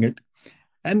hosting it.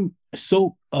 And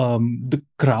so the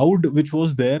crowd which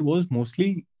was there was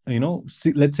mostly,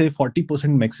 let's say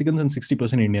 40% Mexicans and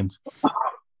 60% Indians.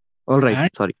 all right, And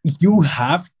sorry. you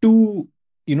have to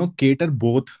cater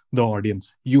both the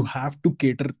audience. You have to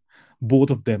cater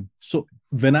both of them. So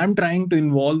when I'm trying to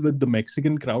involve with the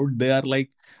Mexican crowd, they are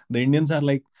like, the Indians are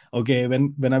like, okay,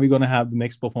 when are we going to have the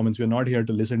next performance? We're not here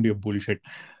to listen to your bullshit.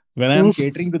 When I'm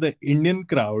catering to the Indian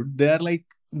crowd, they are like,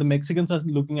 the Mexicans are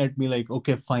looking at me like,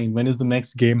 okay, fine, when is the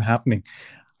next game happening?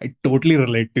 I totally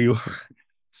relate to you.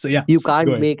 So yeah, You go can't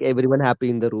ahead. make everyone happy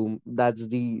in the room. That's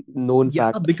the known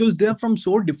Yeah, fact. because they are from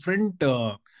so different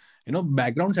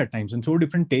backgrounds at times, and so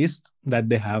different tastes that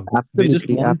they have. They just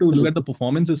Absolutely, want to look at the absolutely.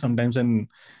 performances sometimes, and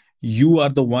you are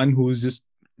the one who's just,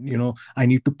 I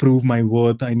need to prove my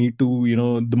worth. I need to,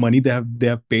 the money they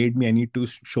have paid me, I need to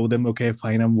show them, okay,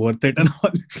 fine, I'm worth it and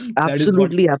all. That is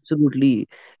what. Absolutely, absolutely.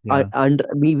 Yeah. And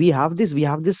we have this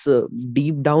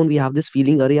deep down, we have this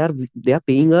feeling, Arey yaar, they are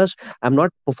paying us. I'm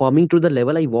not performing to the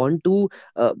level I want to.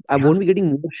 I Yeah. won't be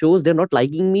getting more shows. They're not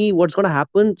liking me. What's gonna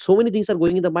happen? So many things are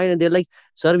going in the mind, and they're like,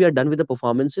 "Sir, we are done with the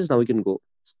performances. Now we can go."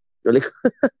 You're like,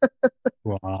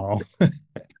 Wow.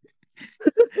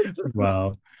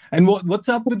 Wow. And what's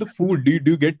up with the food? Do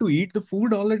you get to eat the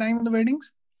food all the time in the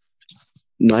weddings?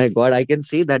 my God, I can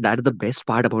say that that is the best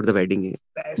part about the wedding.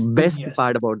 Best thing, Best yes.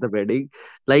 part about the wedding.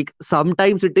 Like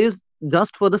sometimes it is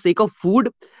just for the sake of food.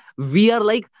 We are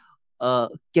like,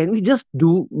 can we just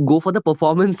do go for the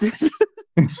performances?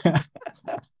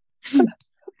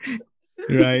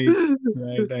 Right.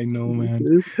 Right. I know,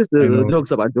 man. I know.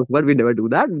 Jokes, but we never do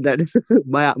that. That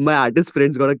my artist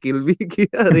friend's gonna kill me. Ki,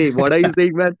 "Arey, what are you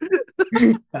saying, man?"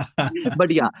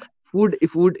 But yeah,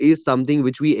 food is something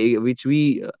which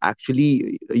we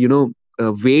actually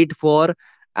wait for,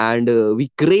 and we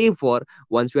crave for.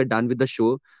 Once we are done with the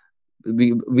show,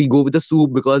 we go with the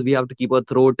soup because we have to keep our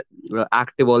throat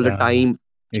active all the Yeah, time.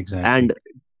 exactly. And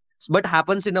but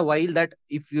happens in a while that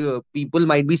if people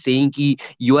might be saying ki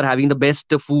you are having the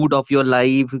best food of your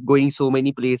life, going so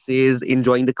many places,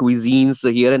 enjoying the cuisines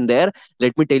here and there.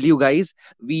 Let me tell you guys,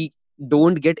 we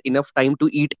don't get enough time to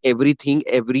eat everything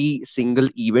every single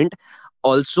event.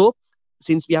 Also,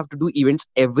 since we have to do events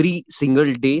every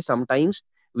single day, sometimes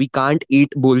we can't eat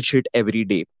bullshit every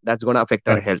day. That's going to affect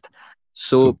our Correct. health.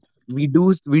 So True.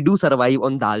 we do survive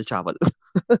on dal chawal.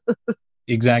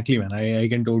 Exactly, man. I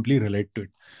can totally relate to it.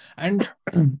 And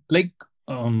like,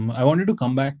 I wanted to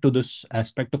come back to this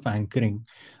aspect of anchoring,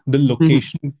 the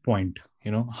location point.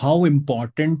 How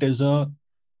important is a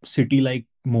city like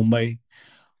Mumbai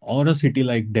or a city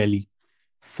like Delhi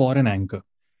for an anchor,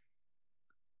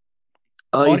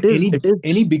 or It is any it is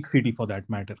any big city for that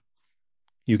matter?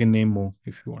 You can name more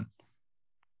if you want.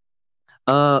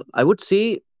 I would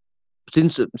say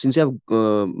since you have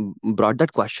brought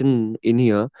that question in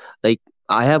here, like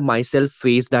I have myself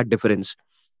faced that difference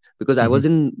because I Hmm. was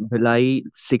in Bhilai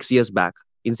 6 years back.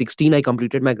 In 16, I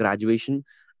completed my graduation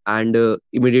and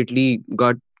immediately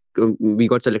we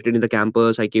got selected in the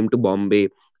campus. I came to Bombay.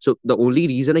 So the only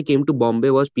reason I came to Bombay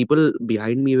was people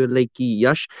behind me were like, "Ki,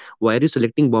 Yash, why are you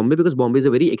selecting Bombay? Because Bombay is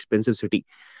a very expensive city."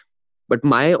 But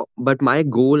my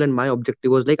goal and my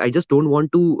objective was like, I just don't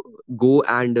want to go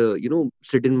and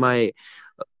sit in my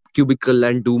cubicle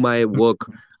and do my work.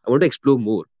 I want to explore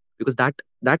more because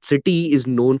that city is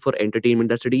known for entertainment.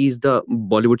 That city is the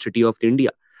Bollywood city of India.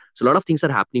 So a lot of things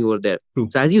are happening over there. True.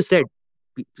 So as you said,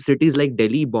 cities like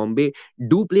Delhi, Bombay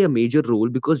do play a major role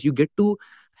because you get to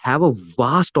have a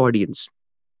vast audience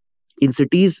in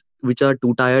cities which are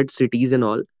two tired cities and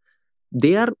all.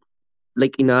 They are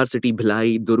like in our city,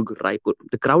 Bhilai, Durg, Raipur.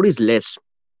 The crowd is less.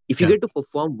 If you Yeah. get to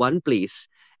perform one place,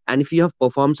 and if you have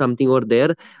performed something over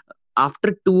there,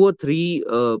 after two or three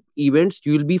events,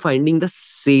 you will be finding the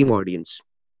same audience.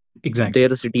 There, Exactly.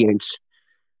 the city ends.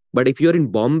 But if you're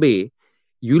in Bombay,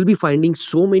 you'll be finding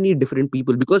so many different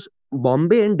people because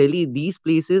Bombay and Delhi, these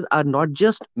places are not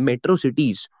just metro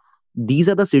cities. These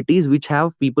are the cities which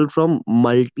have people from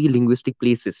multi-linguistic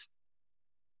places.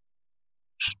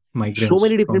 So Migrants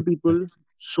many from. different people,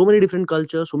 so many different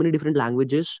cultures, so many different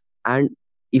languages. And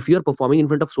if you are performing in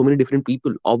front of so many different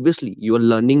people, obviously you are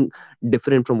learning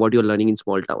different from what you're learning in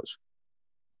small towns.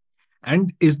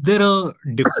 And is there a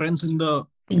difference in the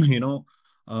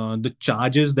the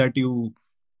charges that you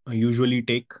usually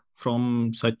take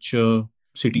from such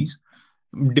cities,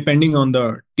 depending on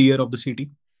the tier of the city?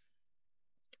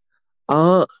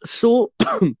 So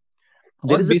there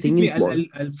Or is a thing in basically, I'll, small. I'll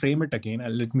I'll frame it again.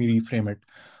 Let me reframe it.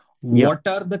 Yeah. What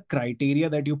are the criteria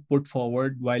that you put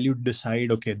forward while you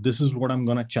decide, okay, this is what I'm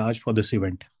gonna charge for this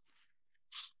event?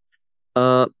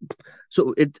 Uh,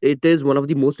 so it is one of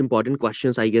the most important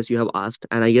questions I guess you have asked,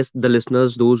 and I guess the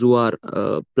listeners, those who are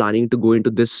planning to go into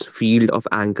this field of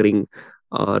anchoring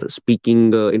or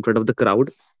speaking in front of the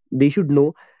crowd, they should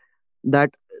know that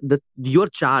your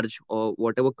charge or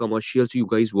whatever commercials you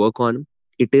guys work on,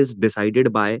 it is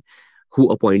decided by who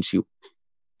appoints you.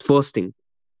 First thing,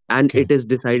 and Okay. it is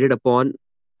decided upon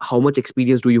how much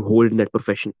experience do you hold in that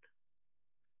profession.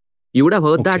 You would have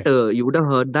heard Okay. that. You would have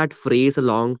heard that phrase a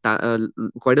long time,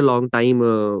 quite a long time,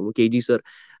 KG sir.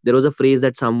 There was a phrase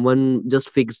that someone just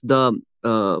fixed an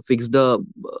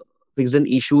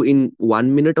issue in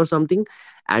 1 minute or something,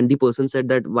 and the person said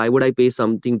that why would I pay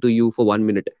something to you for 1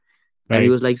 minute? And he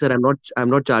Right. was like, sir, I'm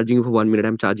not charging you for 1 minute.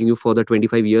 I'm charging you for the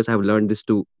 25 years I've learned this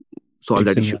to solve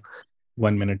Fix that in issue.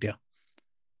 1 minute. Yeah.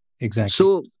 Exactly.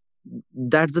 So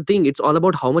that's the thing. It's all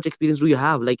about how much experience do you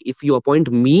have. Like if you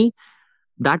appoint me,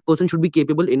 that person should be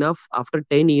capable enough after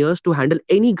 10 years to handle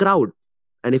any crowd.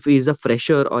 And if he is a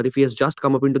fresher or if he has just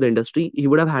come up into the industry, he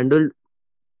would have handled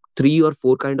three or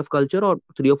four kind of culture or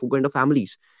three or four kind of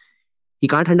families. He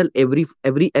can't handle every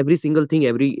single thing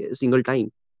every single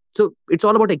time. So it's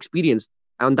all about experience.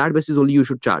 On that basis only you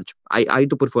should charge. I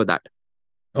to prefer that.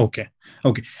 Okay.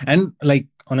 Okay. And like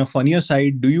on a funnier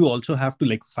side, do you also have to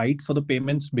like fight for the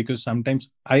payments? Because sometimes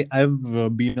I've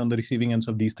been on the receiving ends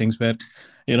of these things where,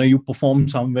 you perform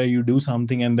somewhere, you do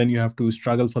something, and then you have to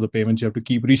struggle for the payments. You have to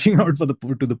keep reaching out for the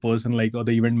to the person like or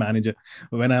the event manager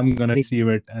when I'm gonna Hey, receive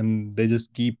it, and they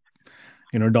just keep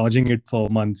dodging it for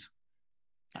months.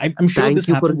 I'm sure this thank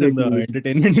you for happens in the getting me.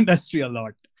 entertainment industry a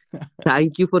lot.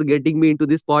 Thank you for getting me into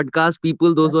this podcast.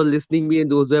 People, those who are listening me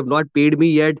and those who have not paid me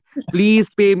yet, please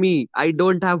pay me. I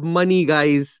don't have money,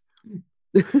 guys.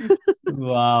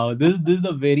 Wow, this is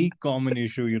a very common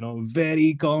issue,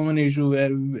 very common issue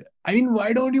where I mean,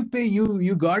 why don't you pay?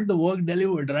 You got the work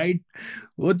delivered, right?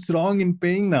 What's wrong in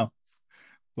paying now?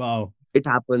 Wow. It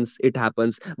happens,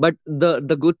 but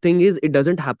the good thing is it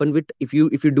doesn't happen with if you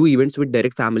do events with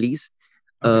direct families.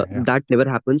 Okay, yeah. That never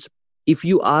happens. If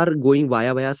you are going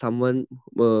via someone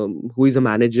who is a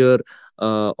manager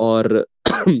or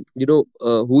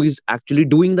who is actually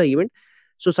doing the event,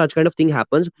 so such kind of thing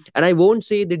happens. And I won't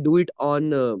say they do it on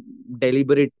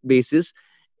deliberate basis.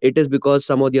 It is because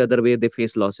some or the other way they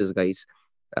face losses, guys.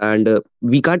 And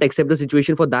we can't accept the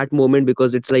situation for that moment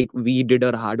because it's like we did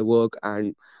our hard work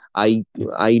and i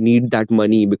I need that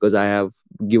money because I have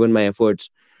given my efforts.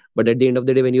 But at the end of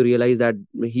the day, when you realize that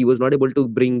he was not able to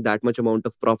bring that much amount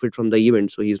of profit from the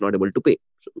event, so he's not able to pay.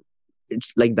 So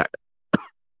it's like that.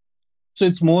 So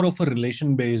it's more of a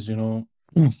relation based,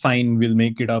 fine, we'll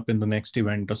make it up in the next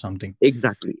event or something.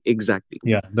 Exactly, exactly.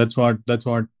 Yeah, that's what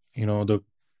the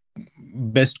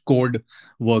best code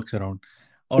works around.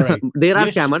 All right. There are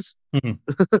Yes. scammers. Mhm.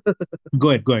 Go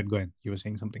ahead, go ahead, go ahead. You were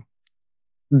saying something.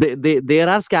 There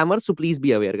are scammers, so please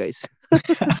be aware, guys.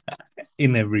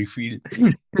 In every field.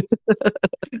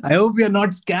 I hope we are not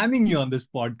scamming you on this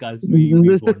podcast. We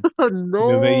don't.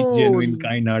 We're very No. genuine,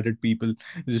 kind-hearted people.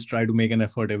 We just try to make an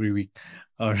effort every week.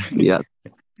 All right. Yeah.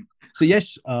 So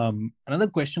yes, another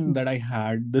question that I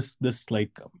had, this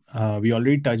like we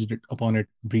already touched it upon it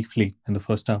briefly in the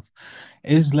first half,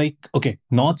 is like, okay,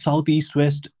 north, south, east,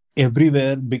 west,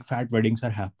 everywhere big fat weddings are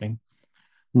happening.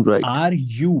 Right. Are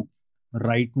you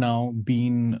right now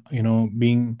being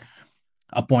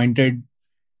appointed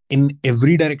in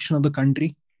every direction of the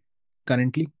country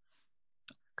currently?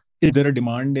 Is there a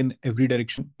demand in every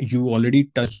direction? You already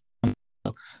touched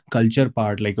culture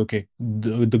part, like, okay,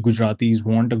 the Gujaratis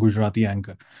want a Gujarati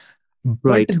anchor. But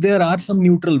Right. there are some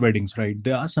neutral weddings, right?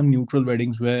 There are some neutral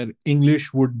weddings where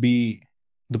English would be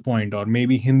the point, or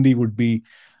maybe Hindi would be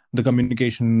the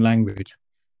communication language.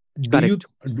 Do you,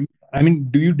 Correct. I mean,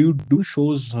 do you do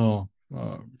shows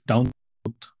down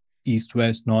east,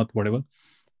 west, north, whatever?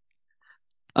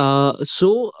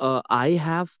 I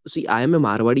have, see, I am a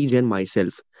Marwadi Jain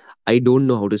myself. I don't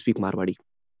know how to speak Marwadi.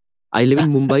 I live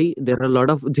in Mumbai. There are a lot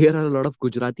of there are a lot of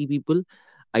Gujarati people.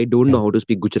 I don't Yeah, know how to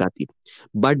speak Gujarati,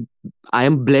 but I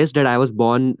am blessed that I was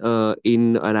born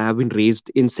in and I have been raised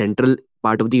in central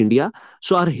part of the India.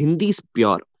 So our Hindi is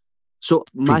pure. So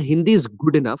my true. Hindi is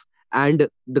good enough, and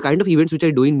the kind of events which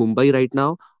I do in Mumbai right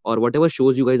now, or whatever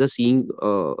shows you guys are seeing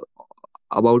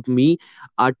about me,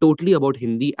 are totally about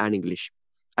Hindi and English.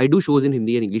 I do shows in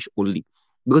Hindi and English only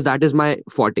because that is my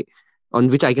forte, on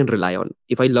which I can rely on.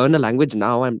 If I learn a language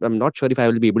now, I'm not sure if I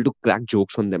will be able to crack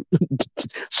jokes on them.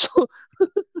 So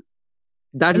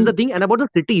that is the And thing. And about the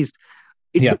cities,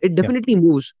 yeah, it yeah, definitely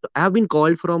moves. I have been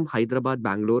called from Hyderabad,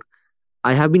 Bangalore.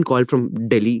 I have been called from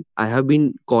Delhi. I have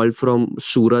been called from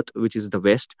Surat, which is the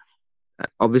west.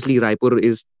 Obviously, Raipur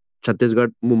is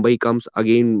Chhattisgarh. Mumbai comes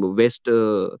again west,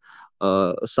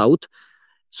 south.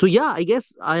 So yeah, I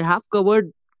guess I have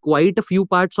covered quite a few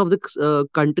parts of the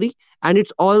country, and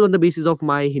it's all on the basis of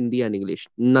my Hindi and English.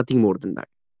 Nothing more than that.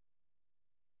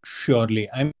 surely.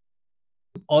 I'm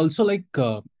also like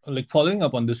following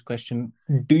up on this question.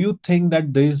 Do you think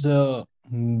that there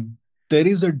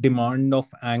is a demand of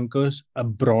anchors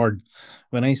abroad?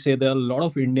 When I say, there are a lot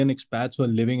of Indian expats who are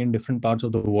living in different parts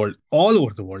of the world, all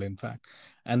over the world, in fact,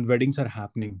 and weddings are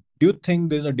happening. Do you think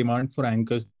there's a demand for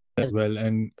anchors as well,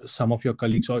 and some of your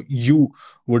colleagues or you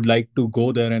would like to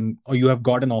go there, and or you have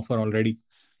got an offer already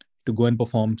to go and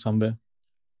perform somewhere?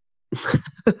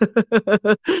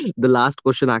 The last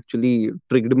question actually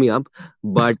triggered me up,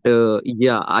 but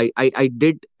yeah, I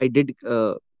did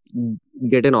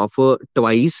get an offer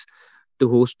twice to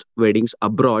host weddings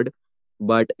abroad,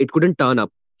 but it couldn't turn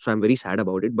up. So I'm very sad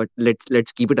about it. But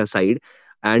let's keep it aside.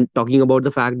 And talking about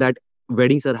the fact that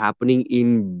weddings are happening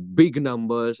in big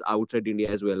numbers outside India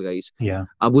as well, guys. Yeah,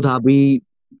 Abu Dhabi,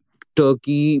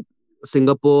 Turkey,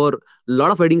 Singapore, a lot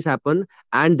of weddings happen,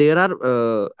 and there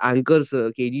are anchors,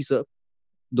 KG sir.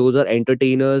 Those are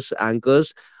entertainers,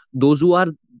 anchors, those who are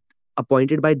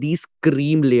appointed by these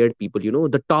cream layered people,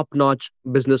 the top notch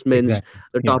businessmen, exactly.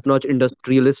 the Yeah, top notch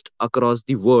industrialists across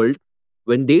the world.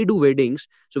 When they do weddings,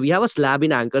 so we have a slab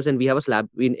in anchors and we have a slab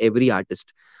in every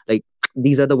artist. Like,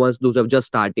 these are the ones those who have just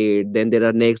started. Then there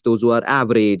are next those who are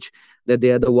average. Then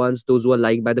they are the ones those who are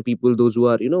liked by the people, those who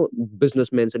are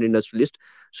businessmen and industrialists.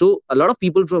 So a lot of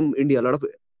people from India, a lot of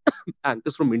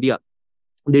anchors from India,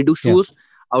 they do yeah. shows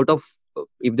out of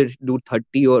if they do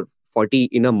 30 or 40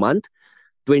 in a month,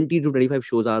 20 to 25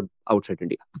 shows are outside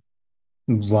India.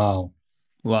 Wow,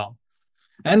 wow.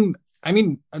 And I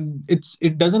mean,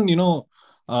 it doesn't,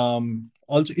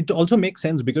 also it also makes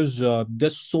sense because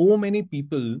there's so many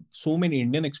people, so many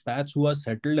Indian expats who are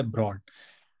settled abroad,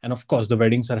 and of course the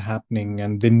weddings are happening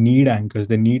and they need anchors,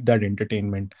 they need that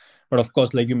entertainment. But of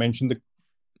course, like you mentioned,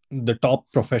 the top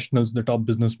professionals, the top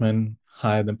businessmen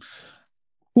hire them.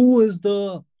 Who is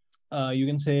the you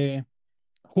can say,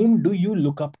 whom do you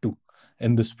look up to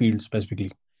in this field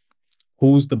specifically?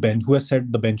 Who's the bench, who has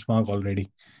set the benchmark already?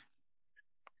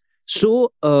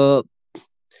 So,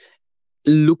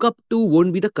 look up to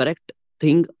won't be the correct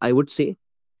thing, I would say.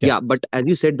 Yeah, Yeah, but as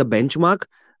you said, the benchmark.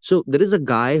 So, there is a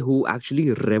guy who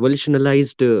actually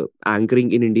revolutionized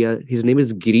anchoring in India. His name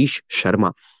is Girish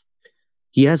Sharma.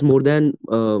 He has more than,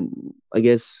 I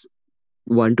guess,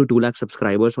 1 to 2 lakh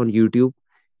subscribers on YouTube.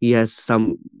 He has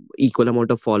some equal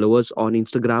amount of followers on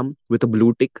Instagram with a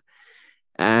blue tick,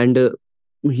 and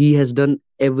he has done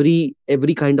every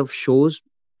kind of shows.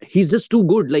 He's just too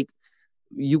good. Like,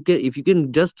 if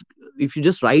you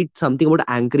just write something about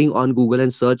anchoring on Google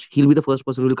and search, he'll be the first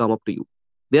person who will come up to you.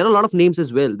 There are a lot of names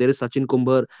as well. There is Sachin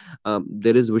Kumbar,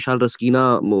 there is Vishal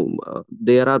Raskina,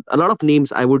 there are a lot of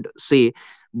names, I would say.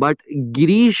 But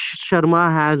Girish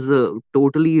Sharma has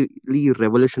totally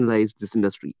revolutionized this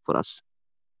industry for us.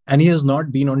 And he has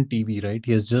not been on TV, right?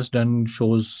 He has just done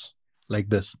shows like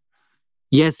this.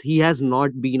 Yes, he has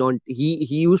not been on. He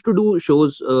used to do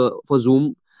shows for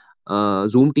Zoom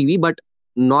TV, but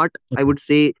not, I Okay. would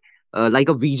say, like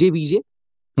a VJ. Mhm.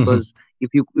 Because if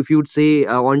you would say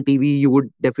on TV, you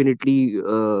would definitely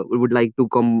would like to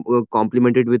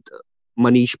compliment it with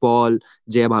Manish Paul,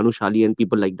 Jay Bhanushali, and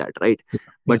people like that, right? Yeah.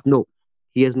 But no,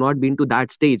 he has not been to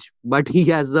that stage. But he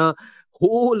has a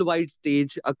whole wide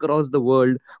stage across the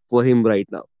world for him right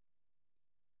now.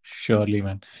 Surely,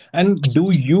 man. And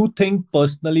do you think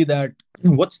personally that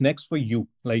what's next for you?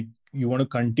 Like, you want to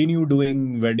continue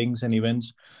doing weddings and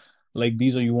events like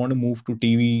these, or you want to move to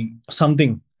TV?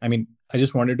 Something. I mean, I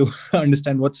just wanted to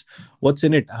understand what's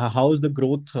in it. How is the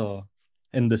growth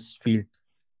in this field?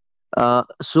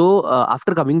 So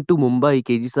after coming to Mumbai,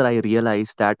 KG sir, I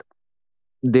realized that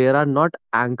there are not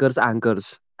anchors.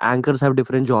 Anchors have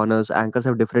different genres. Anchors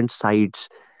have different sides.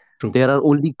 True. There are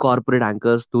only corporate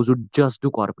anchors, those who just do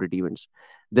corporate events.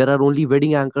 There are only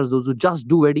wedding anchors, those who just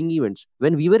do wedding events.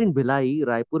 When we were in Bhilai,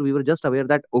 Raipur, we were just aware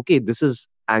that, okay, this is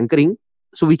anchoring,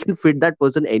 so we can fit that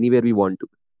person anywhere we want to.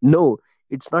 No,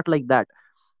 it's not like that.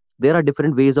 There are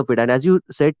different ways of it. And as you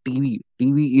said, TV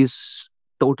is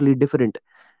totally different.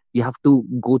 You have to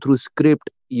go through script.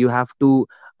 You have to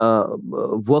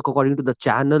work according to the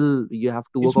channel. You have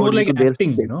to work It's more according like to their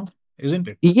acting, script. isn't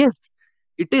it? Yes,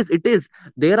 it is.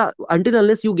 There are, until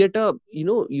unless you get a,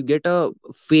 you get a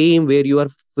fame where you are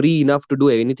free enough to do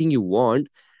anything you want.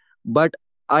 But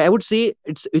I would say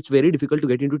it's very difficult to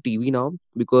get into TV now,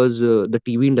 because the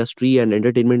TV industry and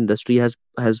entertainment industry has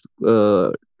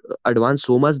advanced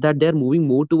so much that they're moving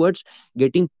more towards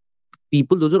getting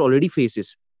people those are already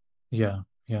faces. Yeah.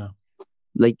 Yeah.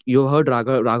 Like you heard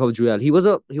Raghav Juyal. He was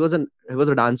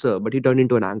a dancer, but he turned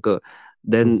into an anchor.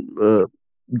 True.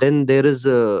 Then there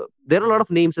are a lot of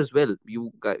names as well.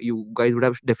 You guys would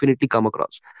have definitely come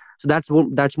across. So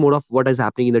that's more of what is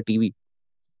happening in the TV.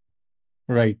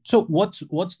 Right. So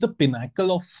what's the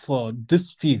pinnacle of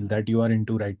this field that you are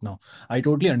into right now? I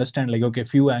totally understand. Like, okay,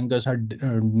 few anchors are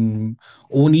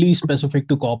only specific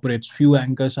to corporates. Few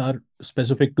anchors are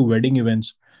specific to wedding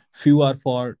events. Few are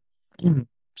for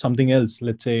something else.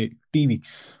 Let's say TV.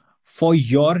 For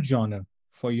your genre,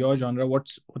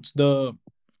 what's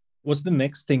the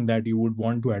next thing that you would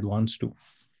want to advance to?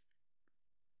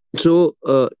 So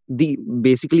the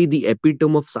basically the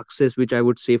epitome of success, which I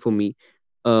would say for me,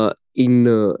 in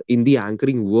the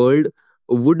anchoring world,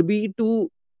 would be to,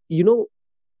 you know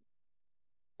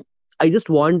I just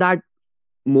want that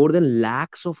more than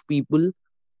lakhs of people.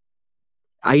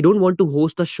 I don't want to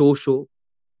host a show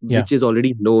Yeah. which is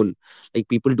already known. Like,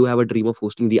 people do have a dream of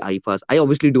hosting the IFAs. I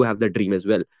obviously do have that dream as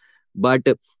well. But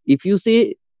if you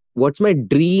say what's my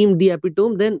dream, the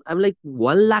epitome, then I'm like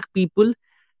 1 lakh people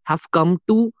have come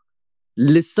to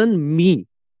listen me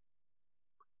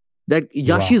that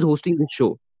Yash Wow. is hosting this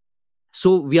show.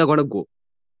 So we are gonna go.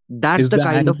 That's Is the the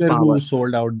kind of anchor power. who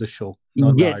sold out the show,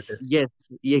 not the Yes, artist. yes,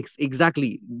 yes,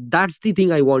 exactly. That's the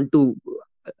thing I want to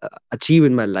achieve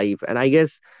in my life. And I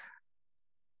guess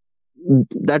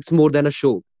that's more than a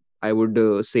show, I would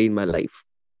say, in my life.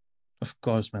 Of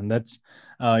course, man. That's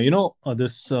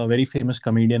this very famous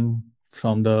comedian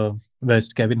from the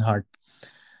West, Kevin Hart.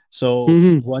 So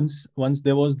Mhm. once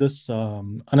there was this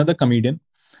another comedian,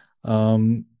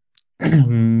 um,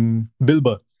 Bill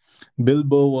Burr. Bill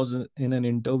Burr was in an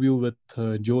interview with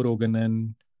Joe Rogan,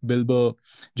 and Bill Burr,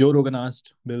 Joe Rogan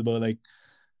asked Bill Burr, like,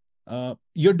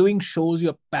 "You're doing shows,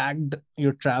 you're packed,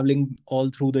 you're traveling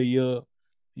all through the year,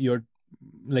 you're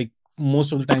like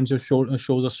most of the times your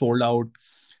shows are sold out.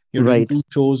 You're doing Right. 2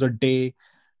 shows a day.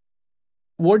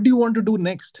 What do you want to do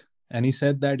next?" And he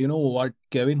said that, you know what,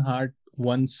 Kevin Hart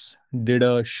once did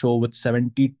a show with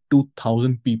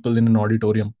 72,000 people in an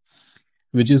auditorium,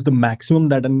 which is the maximum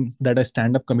that a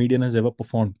stand-up comedian has ever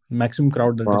performed. Maximum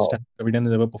crowd that a Wow. stand-up comedian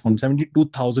has ever performed.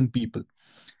 72,000 people.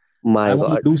 I My want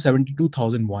to God. do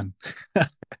 72,001.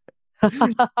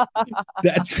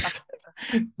 That's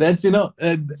that's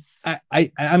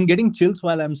I'm getting chills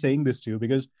while I'm saying this to you,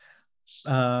 because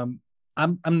um,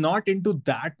 I'm not into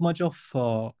that much of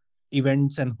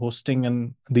events and hosting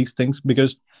and these things,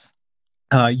 because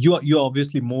you're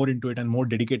obviously more into it and more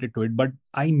dedicated to it. But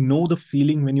I know the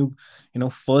feeling when you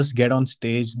first get on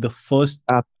stage, the first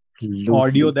audio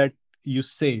Absolutely. that you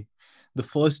say, the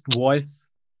first voice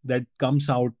that comes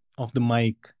out of the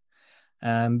mic,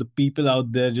 and the people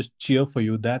out there just cheer for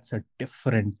you. That's a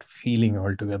different feeling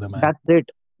altogether, man. That's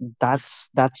it. That's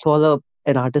all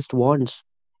an artist wants.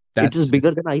 It is That's it.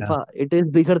 bigger than Yeah. IFA. It is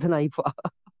bigger than IFA.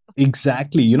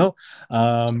 Exactly.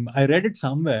 I read it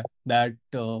somewhere that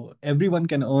everyone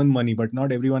can earn money, but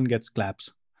not everyone gets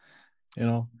claps. You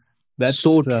know, So that's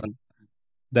true.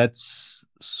 that's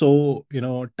so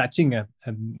touching at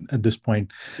this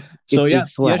point. So yeah,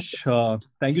 It's swag. Yash,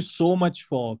 thank you so much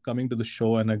for coming to the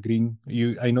show and agreeing.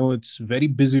 I know it's very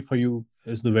busy for you.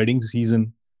 It's the wedding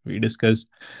season we discussed,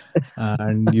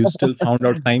 and you still found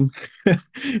out time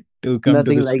to come to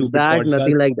Nothing this like stupid that.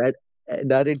 Nothing podcast. like that.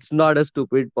 That it's not a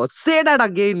stupid pause. Say that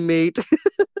again, mate.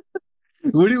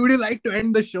 Would you like to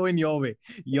end the show in your way,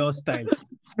 your style?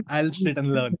 I'll sit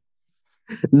and learn.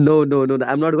 No, no, no, no.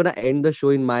 I'm not gonna end the show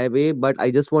in my way, but I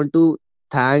just want to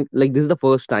thank. Like, this is the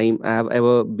first time I have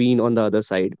ever been on the other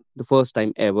side. The first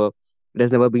time ever. It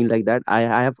has never been like that.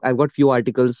 I've got few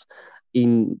articles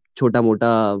in Chota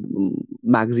Mota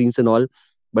magazines and all,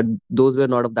 but those were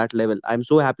not of that level. I'm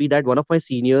so happy that one of my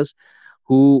seniors,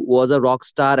 who was a rock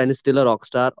star and is still a rock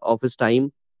star of his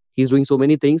time, he's doing so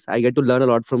many things. I get to learn a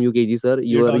lot from you, KG sir.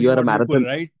 You're You talking are a about Mukul, marathon.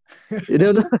 right? You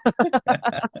know,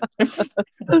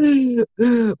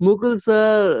 Mukul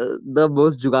sir, the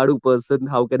most jugadu person.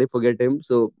 How can I forget him?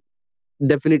 So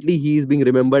definitely he is being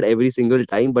remembered every single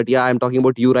time. But yeah, I'm talking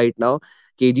about you right now,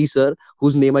 KG sir,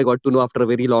 whose name I got to know after a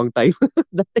very long time.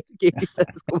 That KG sir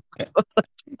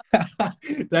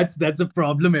is That's a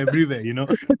problem everywhere,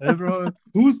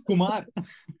 Who's Kumar?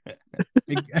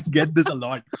 I get this a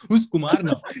lot. Who's Kumar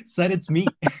now? Sir, it's me.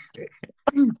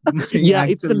 My yeah,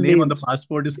 it's actual a name on name. the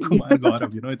passport is Kumar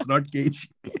Gaurav. It's not KG.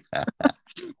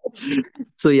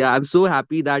 So yeah, I'm so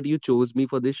happy that you chose me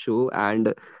for this show,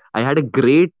 and I had a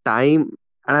great time.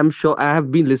 And I'm sure I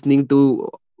have been listening to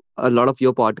a lot of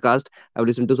your podcast. I've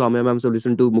listened to Soumya ma'am, I've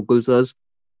listened to Mukul sir's.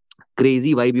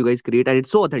 Crazy vibe you guys create, and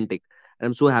it's so authentic. And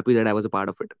I'm so happy that I was a part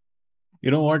of it. You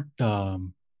know what?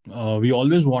 We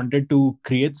always wanted to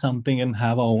create something and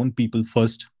have our own people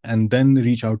first and then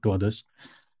reach out to others.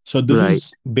 So this Right.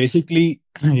 is basically,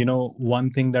 one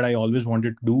thing that I always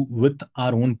wanted to do with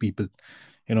our own people.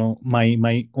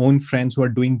 My own friends who are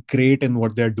doing great in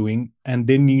what they're doing and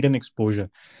they need an exposure.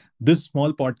 This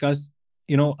small podcast,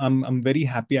 I'm very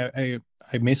happy.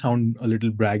 I may sound a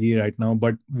little braggy right now,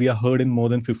 but we are heard in more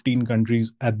than 15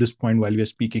 countries at this point while we are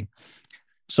speaking.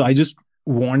 So I just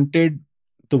wanted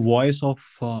the voice of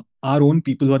our own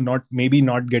people who are not maybe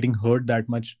not getting heard that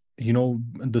much.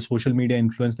 The social media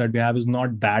influence that we have is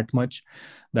not that much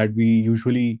that we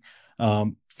usually,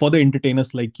 for the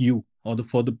entertainers like you, or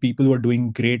for the people who are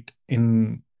doing great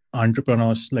in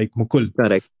entrepreneurs like Mukul.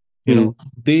 Correct. you Hmm. know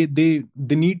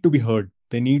they need to be heard.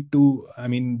 They need to, I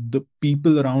mean, the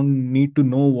people around need to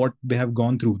know what they have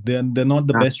gone through. They're not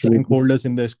the best rank Absolutely. holders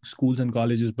in their schools and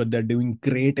colleges, but they're doing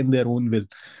great in their own will.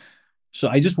 So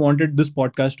I just wanted this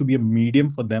podcast to be a medium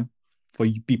for them, for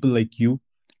people like you,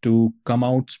 to come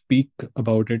out, speak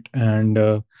about it, and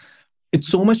it's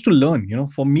so much to learn,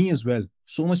 for me as well.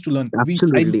 So much to learn. We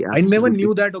Absolutely. I never Absolutely.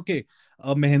 knew that. Okay,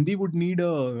 a mehendi would need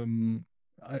a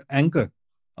anchor.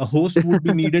 A host would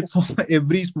be needed for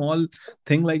every small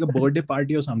thing, like a birthday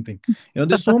party or something.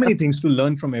 There's so many things to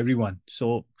learn from everyone.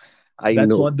 So I that's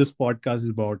know. what this podcast is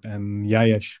about. And yeah,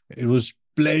 Yash, it was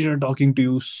pleasure talking to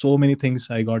you. So many things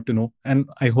I got to know, and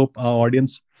I hope our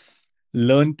audience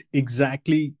learned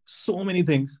exactly so many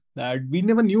things that we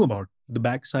never knew about the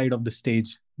backside of the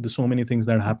stage. There's so many things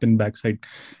that happen backside,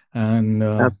 and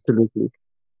Absolutely.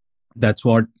 that's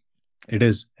what it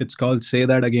is. It's called "Say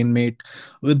That Again, Mate,"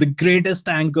 with the greatest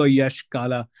anchor Yash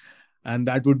Kala, and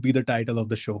that would be the title of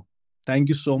the show. Thank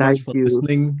you so much Thank for you.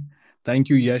 listening. Thank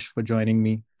you, Yash, for joining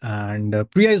me. And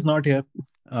Priya is not here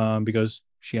because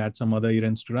she had some other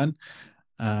errands to run.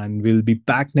 And we'll be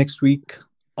back next week.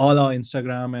 All our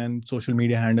Instagram and social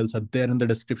media handles are there in the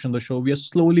description of the show. We are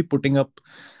slowly putting up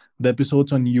the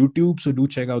episodes on YouTube, so do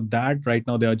check out that. Right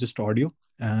now, they are just audio,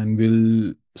 and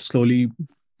we'll slowly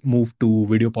move to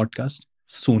video podcast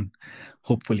soon,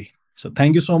 hopefully. So,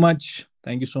 thank you so much.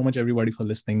 Thank you so much, everybody, for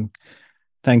listening.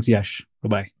 Thanks, Yash. Bye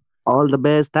bye. All the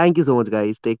best. Thank you so much,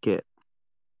 guys. Take care.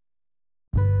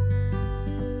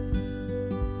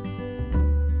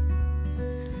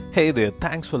 Hey there,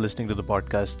 thanks for listening to the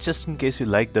podcast. Just in case you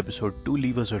liked the episode, do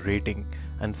leave us a rating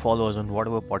and follow us on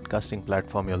whatever podcasting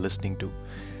platform you're listening to.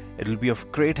 It will be of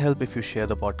great help if you share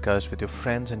the podcast with your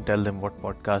friends and tell them what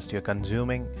podcast you're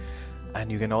consuming.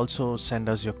 And you can also send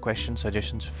us your questions,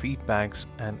 suggestions, feedbacks,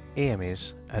 and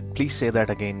AMAs at please say that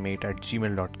again mate at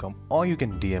gmail.com, or you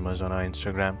can DM us on our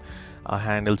Instagram. Our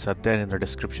handles are there in the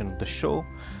description of the show.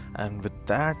 And with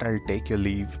that, I'll take your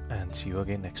leave and see you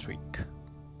again next week.